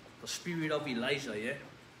the spirit of Elijah, yeah,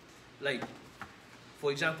 like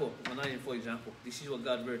for example, this is what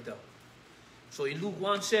God word tell. So in Luke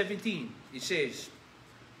 1:17, it says,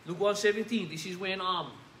 Luke 1:17, this is when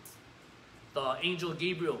the angel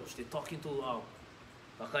Gabriel, they're talking to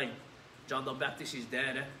the kind, John the Baptist's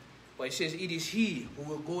dad, eh? But it says, it is he who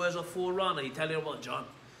will go as a forerunner. He's telling about John.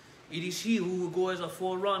 It is he who will go as a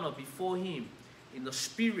forerunner before him in the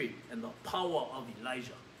spirit and the power of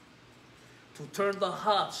Elijah, to turn the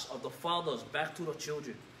hearts of the fathers back to the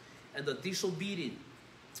children, and the disobedient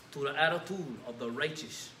to the attitude of the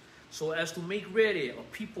righteous, so as to make ready a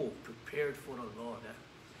people prepared for the Lord. Eh?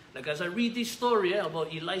 Like as I read this story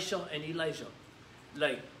about Elisha and Elijah,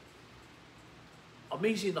 like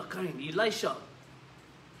amazing the kind. Elisha,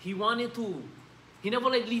 he never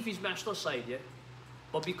like leave his master's side, yeah.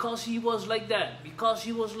 But because he was like that,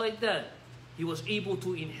 he was able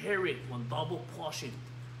to inherit one double portion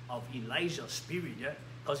of Elijah's spirit, yeah.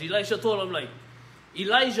 Because Elisha told him like,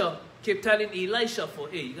 Elijah kept telling Elisha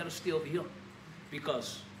hey, you gotta stay over here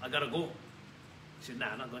because I gotta go. He said, nah,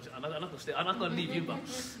 I'm not gonna stay. I'm not gonna leave you, but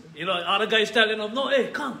you know, other guys telling him, no,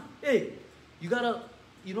 hey, come, hey, you gotta,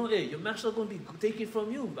 you know, hey, your master gonna be taken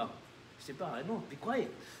from you, but he said, I know, be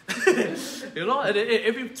quiet. You know, and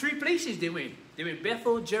every 3 places they went. They went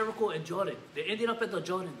Bethel, Jericho, and Jordan. They ended up at the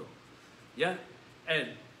Jordan though. Yeah?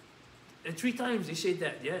 And 3 times they said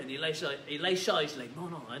that, yeah. And Elisha is like,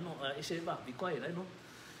 no, I know. He said, be quiet, I know.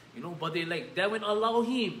 You know, but they like, that wouldn't allow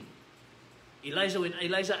him. When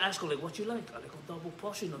Elijah asked him, like, what you like? I like a double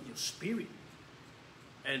portion of your spirit.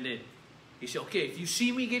 And then he said, okay, if you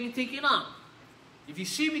see me getting taken up,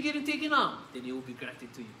 then it will be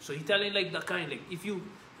granted to you. So he telling like the kind, like,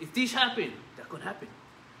 if this happen, that could happen.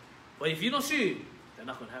 But if you don't see it, that's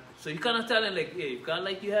not gonna happen. So you kind of telling like, hey, if God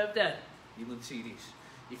like you have that, you're gonna see this.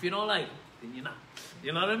 If you don't like, then you're not.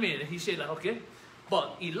 You know what I mean? And he said like, okay.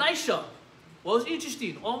 But Elisha was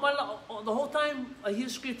interesting. The whole time I hear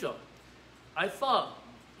scripture, I thought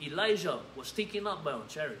Elijah was taken up by a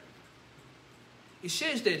chariot. It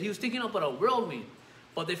says that he was taken up by a whirlwind,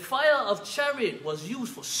 but the fire of chariot was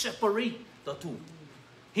used for separate the two.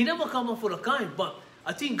 He never come up for the kind, but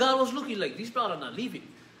I think God was looking like, this brother not leaving.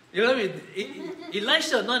 You know what I mean?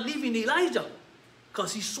 Elisha not leaving Elijah,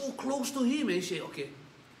 because he's so close to him, and he said, okay,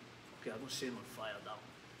 I'm going to send my fire down.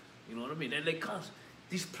 You know what I mean? And like, cause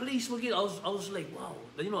this place, again, I was like, wow.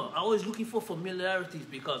 You know, I was looking for familiarities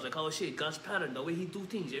because, like I was saying, God's pattern, the way he do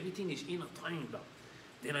things, everything is intertwined, bro.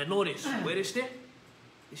 Then I noticed, where is that?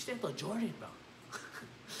 It's at the Jordan, bro.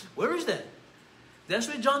 Where is that? That's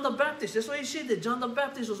where John the Baptist, that's why he said that John the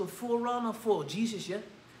Baptist was a forerunner for Jesus, yeah?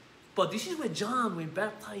 But this is where John went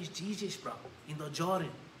baptized Jesus, bro, in the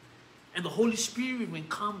Jordan. And the Holy Spirit went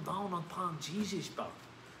come down upon Jesus, bro.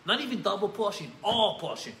 Not even double portion, all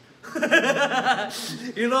portion.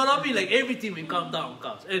 You know what I mean? Like everything will come down,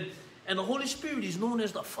 guys. And the Holy Spirit is known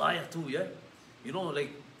as the fire too, yeah? You know,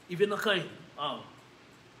 like even the kind,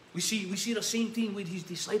 we see the same thing with his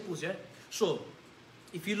disciples, yeah? So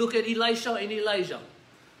if you look at Elisha and Elijah,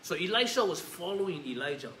 so Elisha was following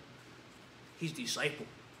Elijah, his disciple.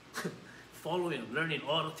 Following, learning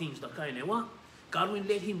all the things, the kind. And what? God will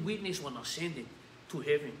let him witness when ascending to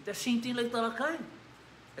heaven. The same thing like the kind.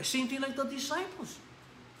 The same thing like the disciples.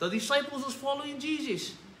 The disciples was following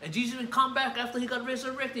Jesus. And Jesus will come back after he got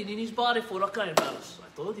resurrected in his body for the kind, brothers.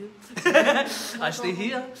 I told you. I stay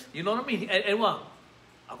here. You know what I mean? And what?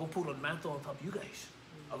 I'm going to put a mantle on top of you guys.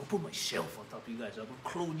 I'm going to put myself on top of you guys. I'm going to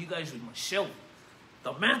clothe you guys with myself.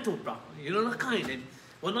 The mantle, bro. You know the kind. And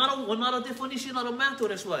we're not a definition of the mantle,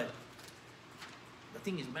 that's why. The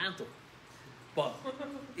thing is mantle. But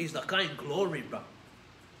it's the kind glory, bro.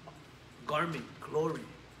 Garment, glory.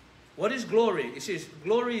 What is glory? It says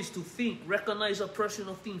glory is to think, recognize a person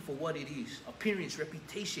or thing for what it is. Appearance,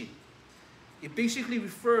 reputation. It basically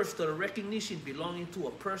refers to the recognition belonging to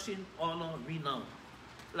a person, honor, renown.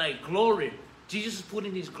 like glory. Jesus is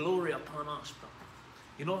putting his glory upon us, bro.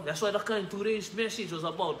 You know, that's why today's message was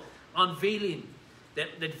about unveiling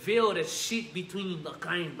that veil that sit between the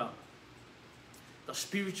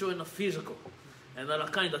spiritual and the physical, and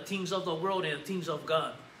the things of the world and the things of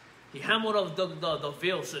God. He hammered off the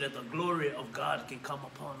veil so that the glory of God can come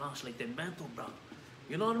upon us like the mantle, bro.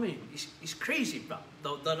 You know what I mean? It's crazy, bro.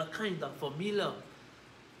 The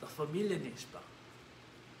familiarness, bro.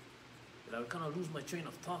 I kind of lose my train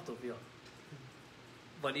of thought over here.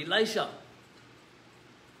 But Elisha,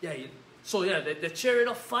 the chariot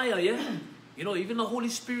of fire, You know, even the Holy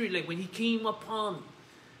Spirit, like when he came upon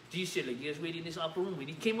Jesus, said, like, you guys wait in this upper room. When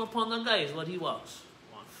he came upon the guys, what he was?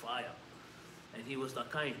 On fire. And he was the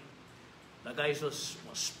guys was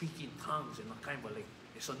speaking tongues and the kind, but like,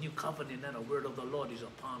 it's a new covenant and the word of the Lord is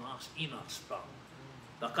upon us, in us, bro.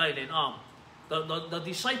 The kind, and the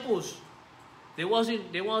disciples, they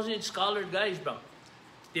wasn't scholar guys, bro.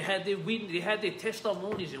 They had their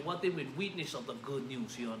testimonies and what they would witness of the good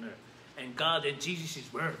news here on earth. And God and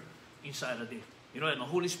Jesus' word inside of them. You know, and the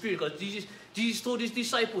Holy Spirit, because Jesus told his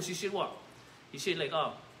disciples, he said what? He said like,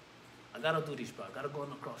 I gotta do this, bro. I gotta go on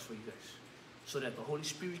the cross for you guys. So that the Holy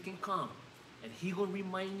Spirit can come and he gonna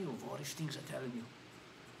remind you of all these things I'm telling you.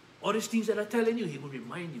 All these things that I'm telling you, he gonna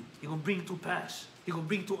remind you. He gonna bring to pass. He gonna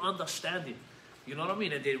bring to understanding. You know what I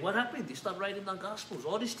mean? And then what happened? They start writing the Gospels.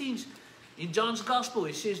 All these things. In John's Gospel,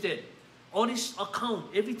 it says that on this account,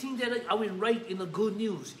 everything that I will write in the good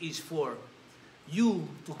news is for you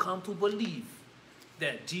to come to believe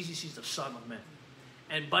that Jesus is the Son of Man.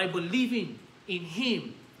 And by believing in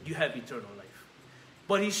him, you have eternal life.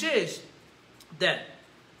 But he says that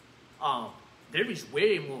there is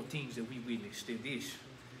way more things that we witness than this.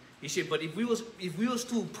 He said, but if we was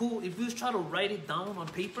try to write it down on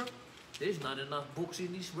paper, there's not enough books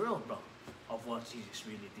in this world, bro, of what Jesus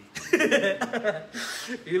really did.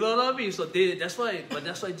 You know what I mean? So that's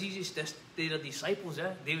why Jesus, they're the disciples,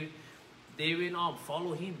 they will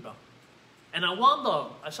follow him, bro. And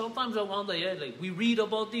sometimes I wonder, like we read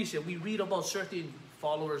about this and we read about certain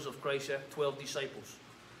followers of Christ, 12 disciples.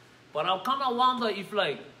 But I kind of wonder if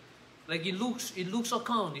like in Luke's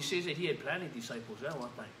account, it says that he had plenty of disciples at one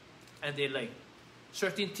time. And they like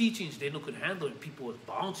certain teachings they could handle and people was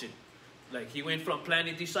bouncing. Like he went from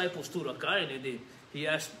planting disciples to the guy, and then he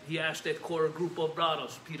asked that core group of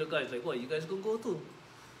brothers, Peter guys, like, what, you guys gonna go to?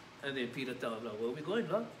 And then Peter tells him, like, where we going,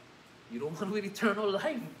 Lord? You don't want to get eternal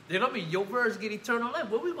life. You know what I mean? Your words get eternal life.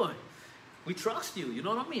 Where we going? We trust you. You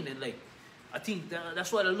know what I mean? And like, I think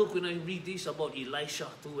that's why I look when I read this about Elisha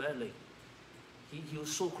too. Like, he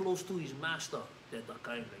was so close to his master that the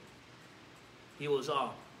kind, like, he was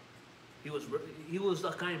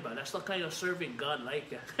the kind, but that's the kind of servant God like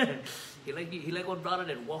that. he like one brother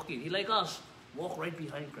that walk in. He like us walk right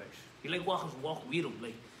behind Christ. He like walk with him.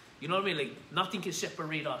 Like, you know what I mean? Like nothing can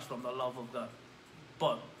separate us from the love of God.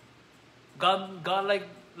 But God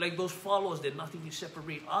like those followers that nothing can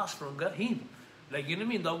separate us from God, him. Like, you know what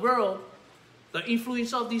I mean? The world, the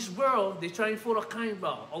influence of this world, they trying for the kind,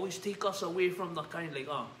 bro. Always take us away from the kind, like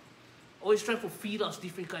always trying to feed us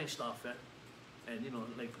different kind of stuff, And you know,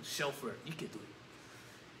 like self-worth, you can do it.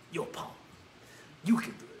 Your power. You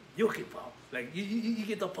can do it. You can power. Like you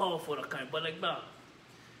get the power for the kind. But like, man,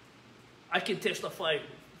 I can testify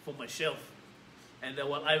for myself. And then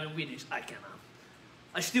what I've been witness, I cannot.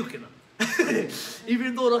 I still cannot.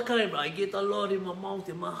 Even though the kind, bro, I get the Lord in my mouth,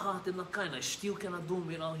 in my heart, in the kind, I still cannot do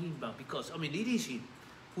without him, bro. Because I mean, it is him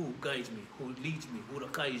who guides me, who leads me, who the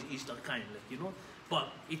kind is the kind, like, you know.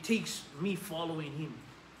 But it takes me following him,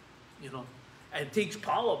 you know. And it takes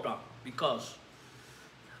power, bro, because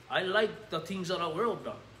I like the things of the world,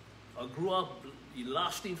 bro. I grew up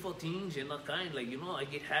lusting for things and the kind, like, you know, I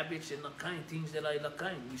get habits and the kind, things that I the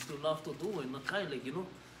kind, we still love to do and the kind, like, you know,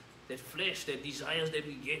 that flesh, that desires that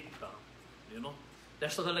we get, bro, you know.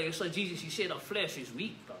 That's the, like I said, Jesus, he said our flesh is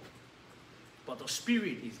weak, bro, but the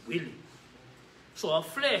spirit is willing. So our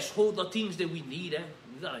flesh hold the things that we need,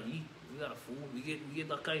 we gotta eat, we gotta food, we get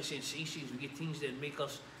the kind of sensations, we get things that make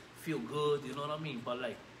us feel good, you know what I mean? But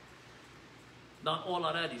like, not all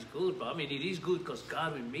of that is good, but I mean, it is good because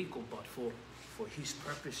God will make them, but for his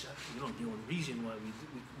purpose, you know, the only reason why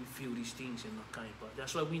we feel these things and not kind. But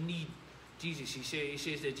that's why we need Jesus. He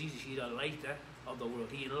says that Jesus is the light of the world.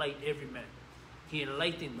 He enlightened every man. He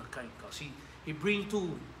enlightened the kind, because he bring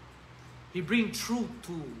truth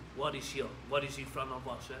to what is here, what is in front of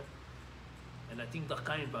us. And I think the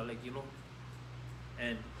kind, but like, you know,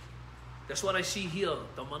 and that's what I see here,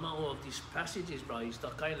 the manao of these passages, bro, is the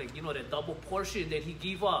kind, like, you know, the double portion that he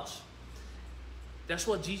give us. That's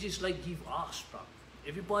what Jesus like give us, bro.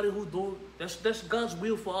 Everybody who don't, that's God's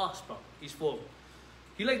will for us, bro.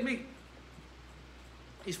 He He like make,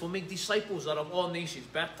 is for make disciples out of all nations,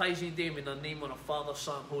 baptizing them in the name of the Father,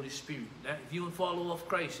 Son, Holy Spirit. If you're a follower of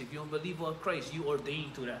Christ, if you're a believer of Christ, you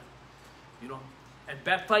ordained to that. You know? And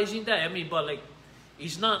baptizing that, I mean, but like,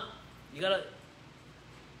 it's not, you gotta,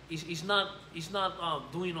 it's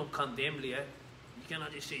not doing them condemnably, eh? You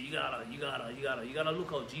cannot just say, you gotta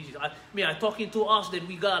look out Jesus. I mean, I'm talking to us that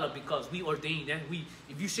we gotta, because we ordained, eh?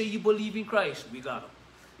 If you say you believe in Christ, we gotta.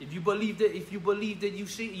 If you believe that you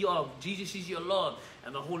say Jesus is your Lord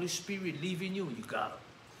and the Holy Spirit live in you, you gotta.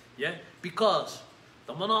 Yeah? Because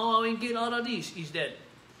the man how I get out of this is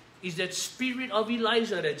that spirit of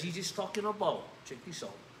Elijah that Jesus is talking about. Check this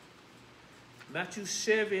out. Matthew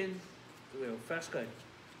 7, well, fast guy.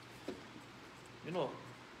 You know,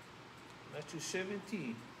 Matthew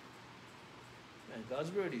 17. Man,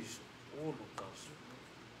 God's word is all of God's.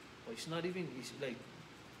 But it's not even, it's like,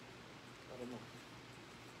 I don't know.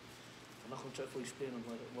 I'm not going to try to explain it,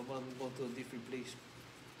 but I'm going to a different place.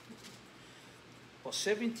 But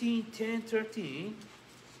 17, 10, 13.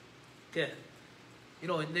 Okay. You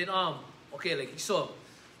know, and then, okay, like, so,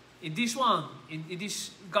 in this one, in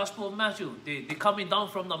this Gospel of Matthew, they coming down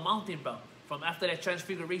from the mountain, bro. From after that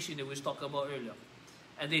transfiguration that we was talking about earlier.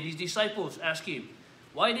 And then his disciples asked him,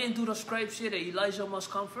 why didn't do the scribes say that Elijah must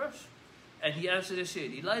come first? And he answered and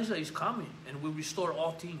said, Elijah is coming and will restore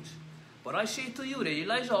all things. But I say to you that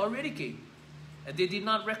Elijah already came, and they did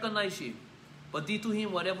not recognize him, but did to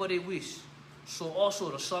him whatever they wished. So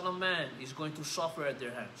also the Son of Man is going to suffer at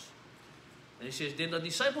their hands. And he says, then the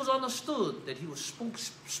disciples understood that he was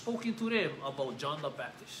spoken to them about John the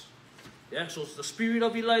Baptist. Yeah, so it's the spirit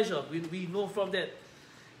of Elijah. We know from that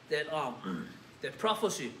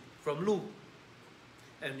prophecy from Luke,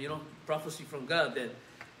 and you know, prophecy from God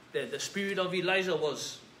that the spirit of Elijah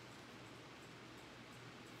was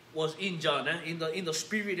in John. In the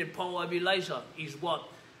spirit and power of Elijah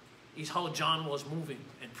is how John was moving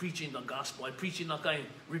and preaching the gospel and preaching the kind,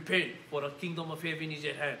 repent, for the kingdom of heaven is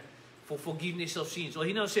at hand, for forgiveness of sins. So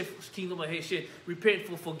he never said kingdom of heaven, he said repent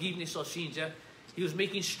for forgiveness of sins. Yeah, he was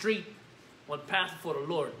making straight one path for the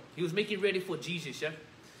Lord. He was making ready for Jesus. Yeah,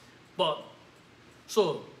 but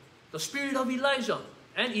so the spirit of Elijah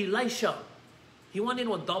and Elisha, he wanted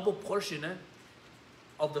one double portion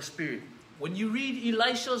of the spirit. When you read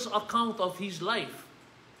Elisha's account of his life,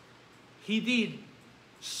 he did,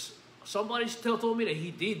 somebody told me that he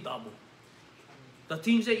did double. The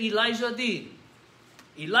things that Elijah did,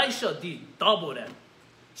 Elisha did double that.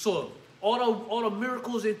 So all the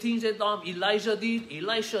miracles and things that Elijah did,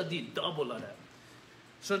 Elisha did double of that.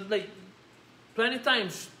 So like plenty of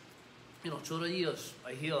times, you know, through the years,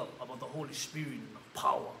 I hear about the Holy Spirit and the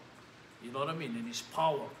power. You know what I mean? And his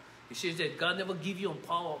power. He says that God never give you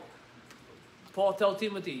power. Paul tells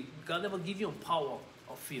Timothy, God never give you power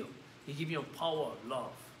of fear. He give you power of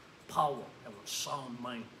love, power and a sound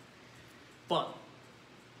mind. But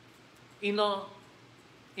in the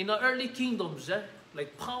early kingdoms,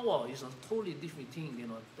 like power is a totally different thing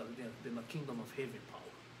than the kingdom of heaven power.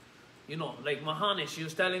 You know, like Mahane, she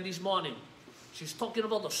was telling this morning, she's talking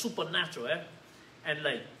about the supernatural, and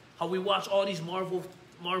like how we watch all these Marvel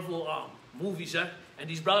movies, and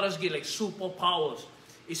these brothers get like superpowers.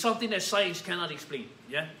 It's something that science cannot explain.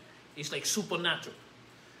 Yeah, it's like supernatural.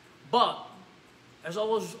 But as I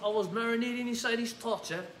was marinating inside these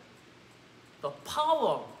thoughts, the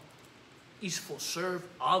power is for serve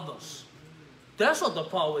others. That's what the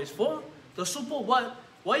power is for. The why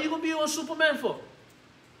are you gonna be a Superman for?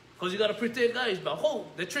 Because you gotta protect guys. But oh,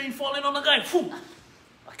 the train falling on the guy. Phew,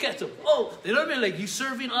 I catch him. Oh, you know what I mean? Like he's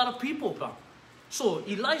serving other people, bro. So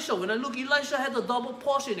Elisha, when I look, Elisha had a double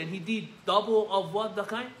portion, and he did double of what the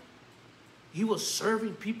kind? He was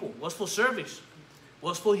serving people. Was for service.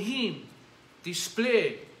 Was for him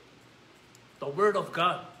display the word of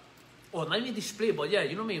God. Or not even display, but yeah,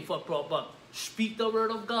 you know what I mean? But speak the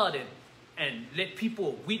word of God and let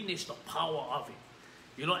people witness the power of it.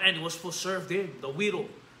 You know, and it was for serve them, the widow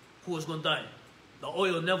who was going to die. The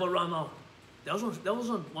oil never ran out. That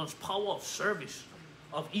was one's power of service,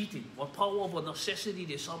 of eating, one power of a necessity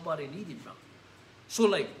that somebody needed. Now. So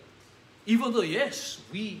like, even though, yes,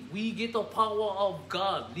 we get the power of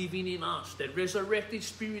God living in us, that resurrected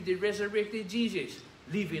spirit, that resurrected Jesus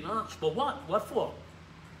living in us. But what? What for?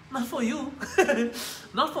 Not for you.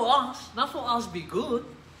 Not for us. Not for us be good.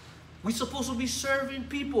 We're supposed to be serving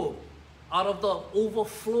people out of the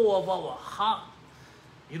overflow of our heart.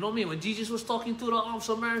 You know what I mean? When Jesus was talking to the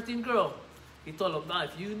Samaritan girl, he told her, God,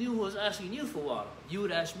 if you knew who was asking you for water, you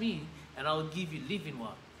would ask me, and I would give you living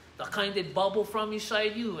water. The kind that bubble from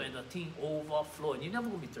inside you, and the thing overflow. And you're never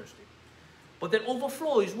going to be thirsty. But that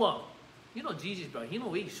overflow is what? You know Jesus, bro. He no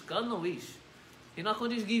waste. God no waste. He's not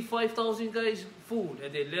going to just give 5,000 guys food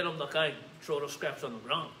and then let them the kind throw the scraps on the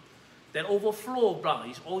ground. That overflow, bro,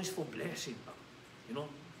 is always for blessing, bro. You know,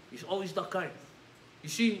 it's always the kind. You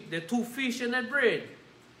see, the 2 fish and that bread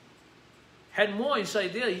had more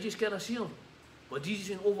inside there. You just cannot see them. But Jesus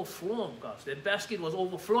is overflowing, guys. That basket was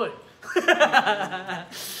overflowing.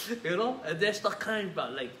 You know, and that's the kind, bro.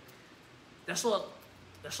 Like, that's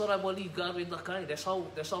what I believe God in the kind. That's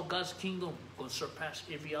how God's kingdom gonna surpass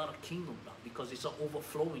every other kingdom, bro, because it's an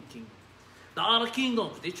overflowing kingdom. The other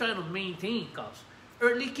kingdoms, they're trying to maintain, guys.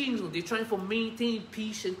 Earthly kingdoms, they're trying to maintain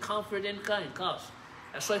peace and comfort and kind, guys.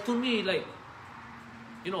 That's why to me, like,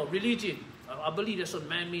 you know, religion, I believe that's a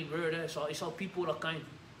man-made word. It's how people are kind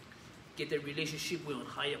get their relationship with a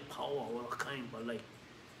higher power or a kind. But like,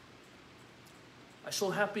 I'm so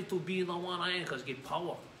happy to be in the one I am because get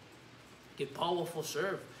power. Get power for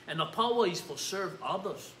serve. And the power is for serve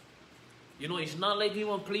others. You know, it's not like in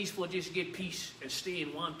one place for just get peace and stay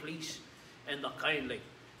in one place and the kind. Like,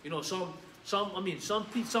 you know,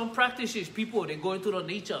 some practices, people, they go into the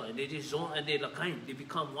nature and they just don't, and they're the kind. They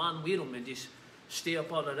become one with them and just stay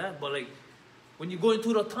up out of that. But like, when you go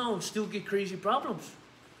into the town, still get crazy problems.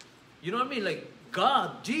 You know what I mean? Like,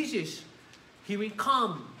 God, Jesus, He will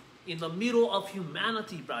come in the middle of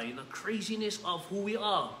humanity, bro, in the craziness of who we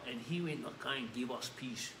are, and He will kind give us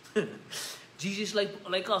peace. Jesus,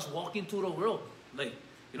 like us, walking through the world. Like,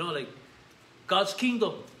 you know, like, God's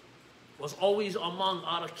kingdom was always among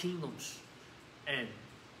other kingdoms, and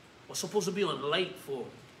was supposed to be on light for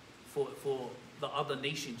the other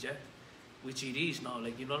nations, yeah? Which it is now,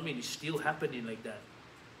 like, you know what I mean? It's still happening like that.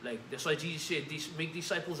 Like, that's why Jesus said, make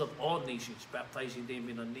disciples of all nations, baptizing them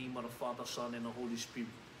in the name of the Father, Son, and the Holy Spirit.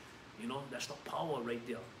 You know, that's the power right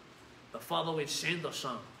there. The Father will send the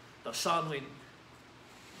Son. The Son will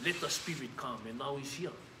let the Spirit come, and now He's here.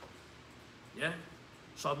 Yeah?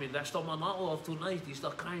 So, I mean, that's the manao of tonight, is the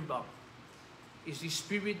kind of, is the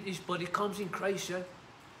Spirit, but it comes in Christ, yeah?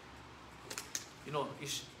 You know,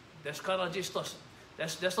 that's kind of just us.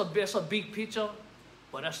 That's a big picture,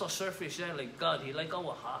 but that's the surface, yeah? Like, God, He like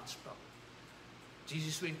our hearts, bro.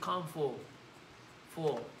 Jesus will come for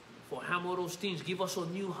hammer those things, give us a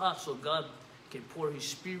new heart so God can pour His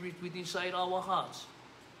Spirit within inside our hearts,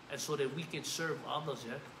 and so that we can serve others,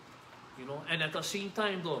 yeah? You know, and at the same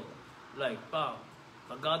time though, like, wow,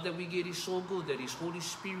 the God that we get is so good that His Holy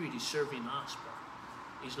Spirit is serving us, bro.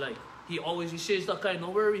 It's like, He says that kind,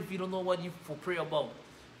 don't worry if you don't know what you for pray about,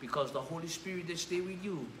 because the Holy Spirit that stay with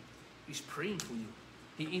you is praying for you.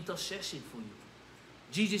 He intercessing for you.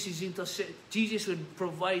 Jesus will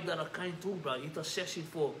provide that a kind too, bro, intercession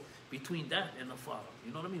for between that and the Father.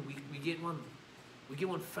 You know what I mean? We get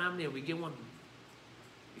one family, and we get one.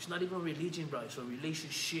 It's not even a religion, bro. It's a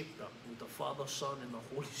relationship, bro, with the Father, Son, and the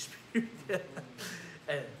Holy Spirit.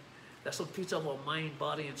 And that's a picture of our mind,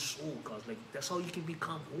 body, and soul, cause like that's how you can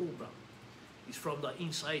become whole, bro. It's from the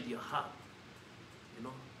inside your heart, you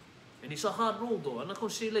know. And it's a hard road, though. I'm not gonna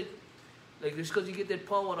say like just because you get that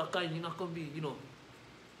power, the kind, you're not gonna be, you know,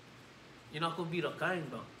 you're not gonna be the kind,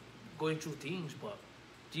 bro, going through things, but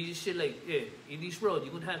Jesus said, like, yeah, in this world,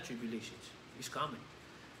 you're going to have tribulations. It's coming.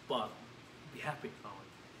 But be happy about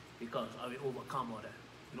it, because I will overcome all that.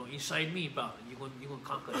 You know, inside me, bro, you're going to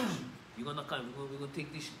conquer this. You're going to come. We're going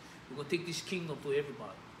to take this kingdom to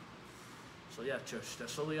everybody. So, yeah, church,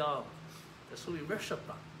 that's how we are. That's how we worship,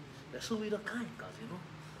 bro. That's how we the kind, guys, you know.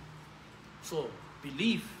 So,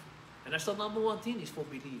 believe. And that's the number one thing, is for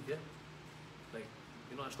believe, yeah. Like,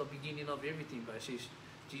 you know, that's the beginning of everything, but it says,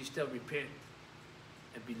 Jesus tell, repent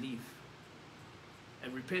and believe.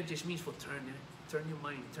 And repent just means for turn your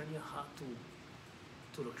mind, turn your heart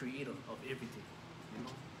to the Creator of everything, you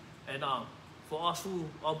know. And for us who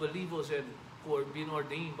are believers and who are being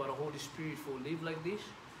ordained by the Holy Spirit for live like this,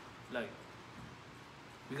 like,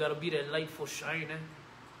 we gotta be that light for shine, eh?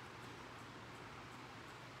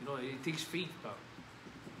 You know, it takes faith, bro.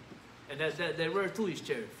 And that word too is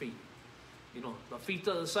charity, faith. You know, the faith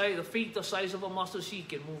the size of a mustard seed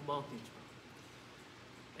can move mountains, bro.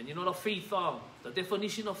 And you know the faith, the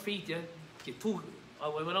definition of faith, yeah.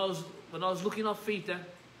 When I was looking up faith, yeah,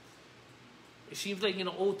 it seems like in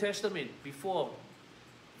the Old Testament, before,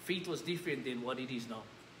 faith was different than what it is now.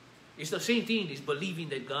 It's the same thing, it's believing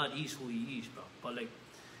that God is who He is, bro. But like,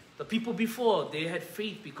 the people before, they had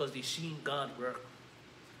faith because they seen God work.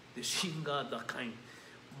 They seen God that kind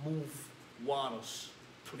move waters,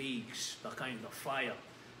 plagues, that kind of fire.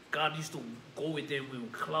 God used to go with them with a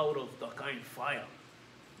cloud of the kind of fire.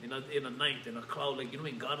 In the night, in a cloud, like, you know,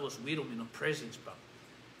 when God was with them in the presence, bro.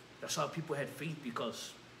 That's how people had faith,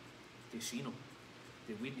 because they seen Him,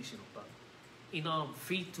 they witnessed Him, bro. In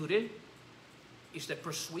faith today, it's the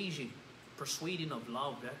persuasion persuading of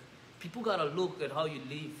love, right? People gotta look at how you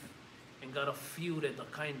live and gotta feel that the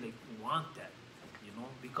kind like want that, you know,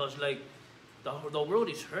 because like the world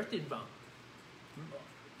is hurting, bro.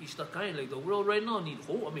 It's the kind like the world right now need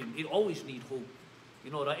hope. I mean, it always need hope. You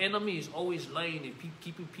know, the enemy is always lying and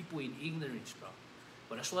keeping people in ignorance, bro.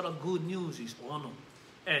 But that's what the good news is on them.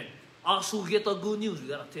 And us who get the good news, we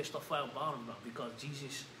gotta testify about them, bro, because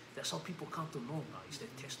Jesus, that's how people come to know, bro. It's their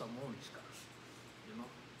testimonies, guys. You know,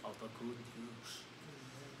 of the good news.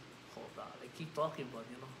 Oh, bro, they keep talking, but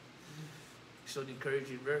you know, it's an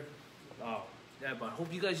encouraging word. Wow. Yeah, but I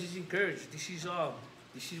hope you guys is encouraged. This is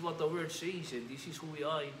what the word says, and this is who we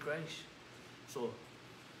are in Christ. So,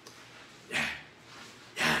 yeah.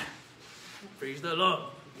 Praise the Lord.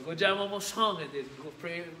 We'll go jam one more song and then we'll go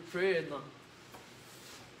pray and try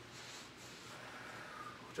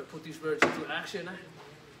to put these words into action.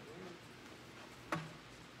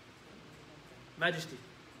 Majesty.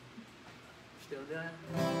 Still there?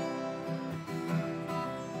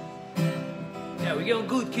 Yeah, we get on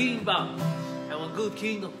good king bound and on good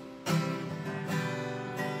kingdom.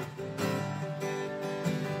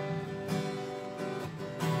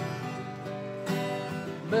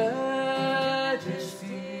 Majesty,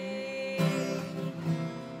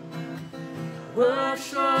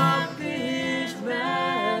 worship His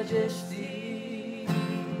majesty,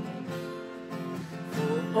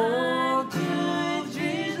 for unto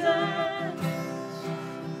Jesus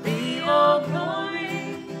be all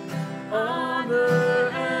glory, honor,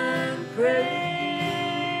 and praise.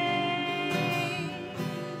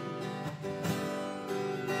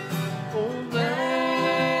 Oh,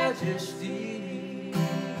 majesty,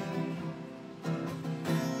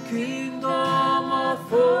 kingdom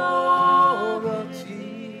authority,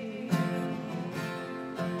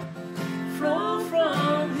 flow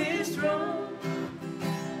from His throne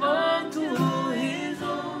unto His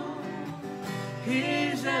own,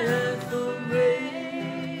 His anthem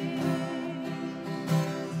reigns.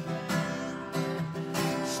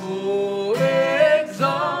 So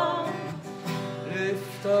exalt,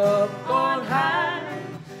 lift up on high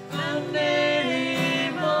the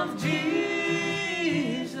name of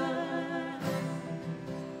Jesus.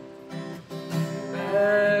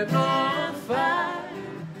 Magnify,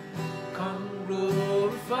 come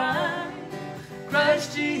glorify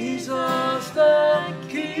Christ Jesus the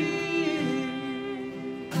King.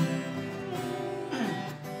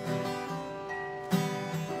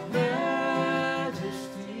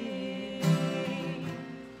 Majesty,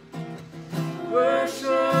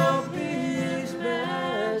 worship His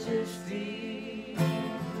majesty.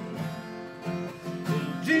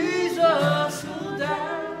 Jesus who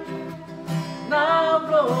died, now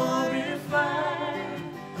glorified,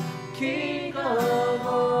 King of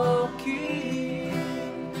all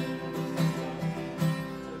kings.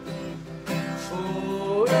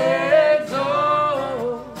 So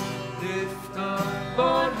exalt, lift up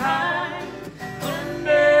on high the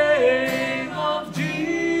name of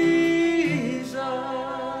Jesus.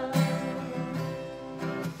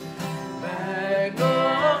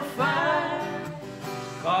 Magnify,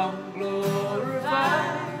 come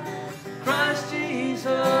glorify Christ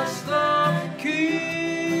Jesus the King,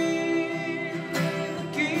 the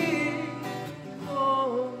King.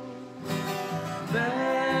 Oh,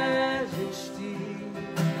 majesty,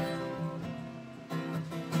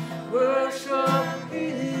 worship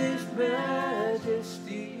His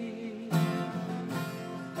majesty.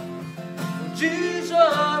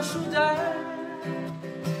 Jesus who died,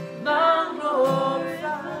 now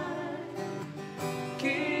glorified,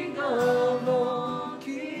 King of all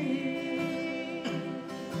kings.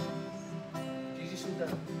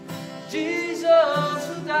 Jesus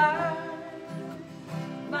who died,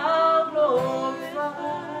 now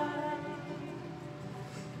glorified,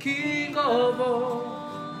 King of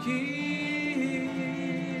all kings.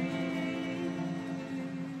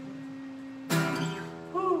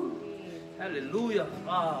 Woo. Hallelujah.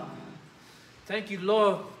 Thank you,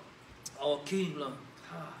 Lord, our King, Lord.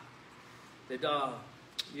 That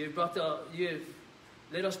you have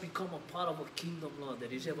let us become a part of a kingdom, Lord,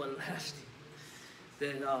 that is everlasting.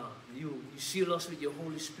 That you seal us with your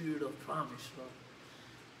Holy Spirit of promise, Lord.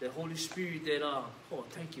 The Holy Spirit that,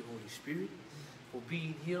 thank you, Holy Spirit, for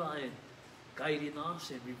being here and guiding us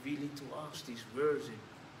and revealing to us these words and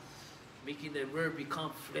making that word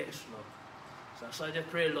become flesh, Lord. So I just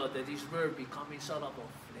pray, Lord, that this word become inside of our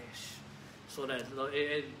flesh, so that, Lord,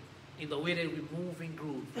 in the way that we move and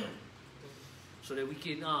groove, Lord, so that we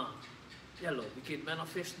can, Lord, we can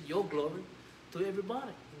manifest your glory to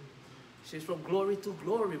everybody. It says from glory to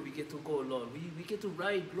glory we get to go, Lord. We get to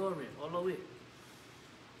ride glory all the way.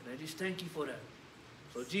 And I just thank you for that.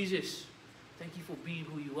 So Jesus, Thank you for being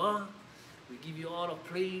who you are. We give you all the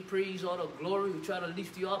praise, all the glory. We try to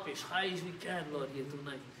lift you up as high as we can, Lord, here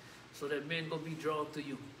tonight, so that men will be drawn to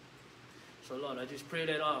you. So, Lord, I just pray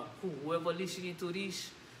that whoever listening to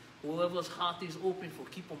this, whoever's heart is open,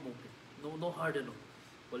 keep them open. No harden them.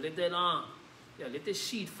 But let that let the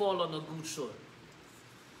seed fall on the good soil.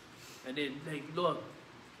 And then, like, Lord,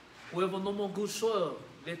 whoever no more good soil,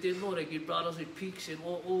 let them know that you brought us with peaks and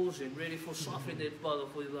O's and ready for softening that, Father,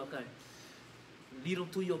 for your kind. Lead them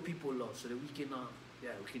to your people, Lord, so that we can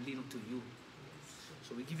lead them to you.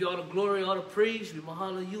 So we give you all the glory, all the praise. We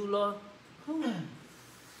mahalo you, Lord.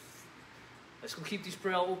 Let's go keep this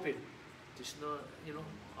prayer open. Just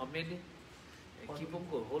amen. And keep them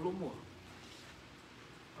going. Hold on more.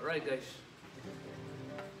 All right, guys.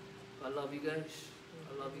 I love you guys.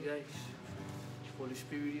 I love you guys. Holy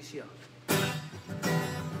Spirit is here.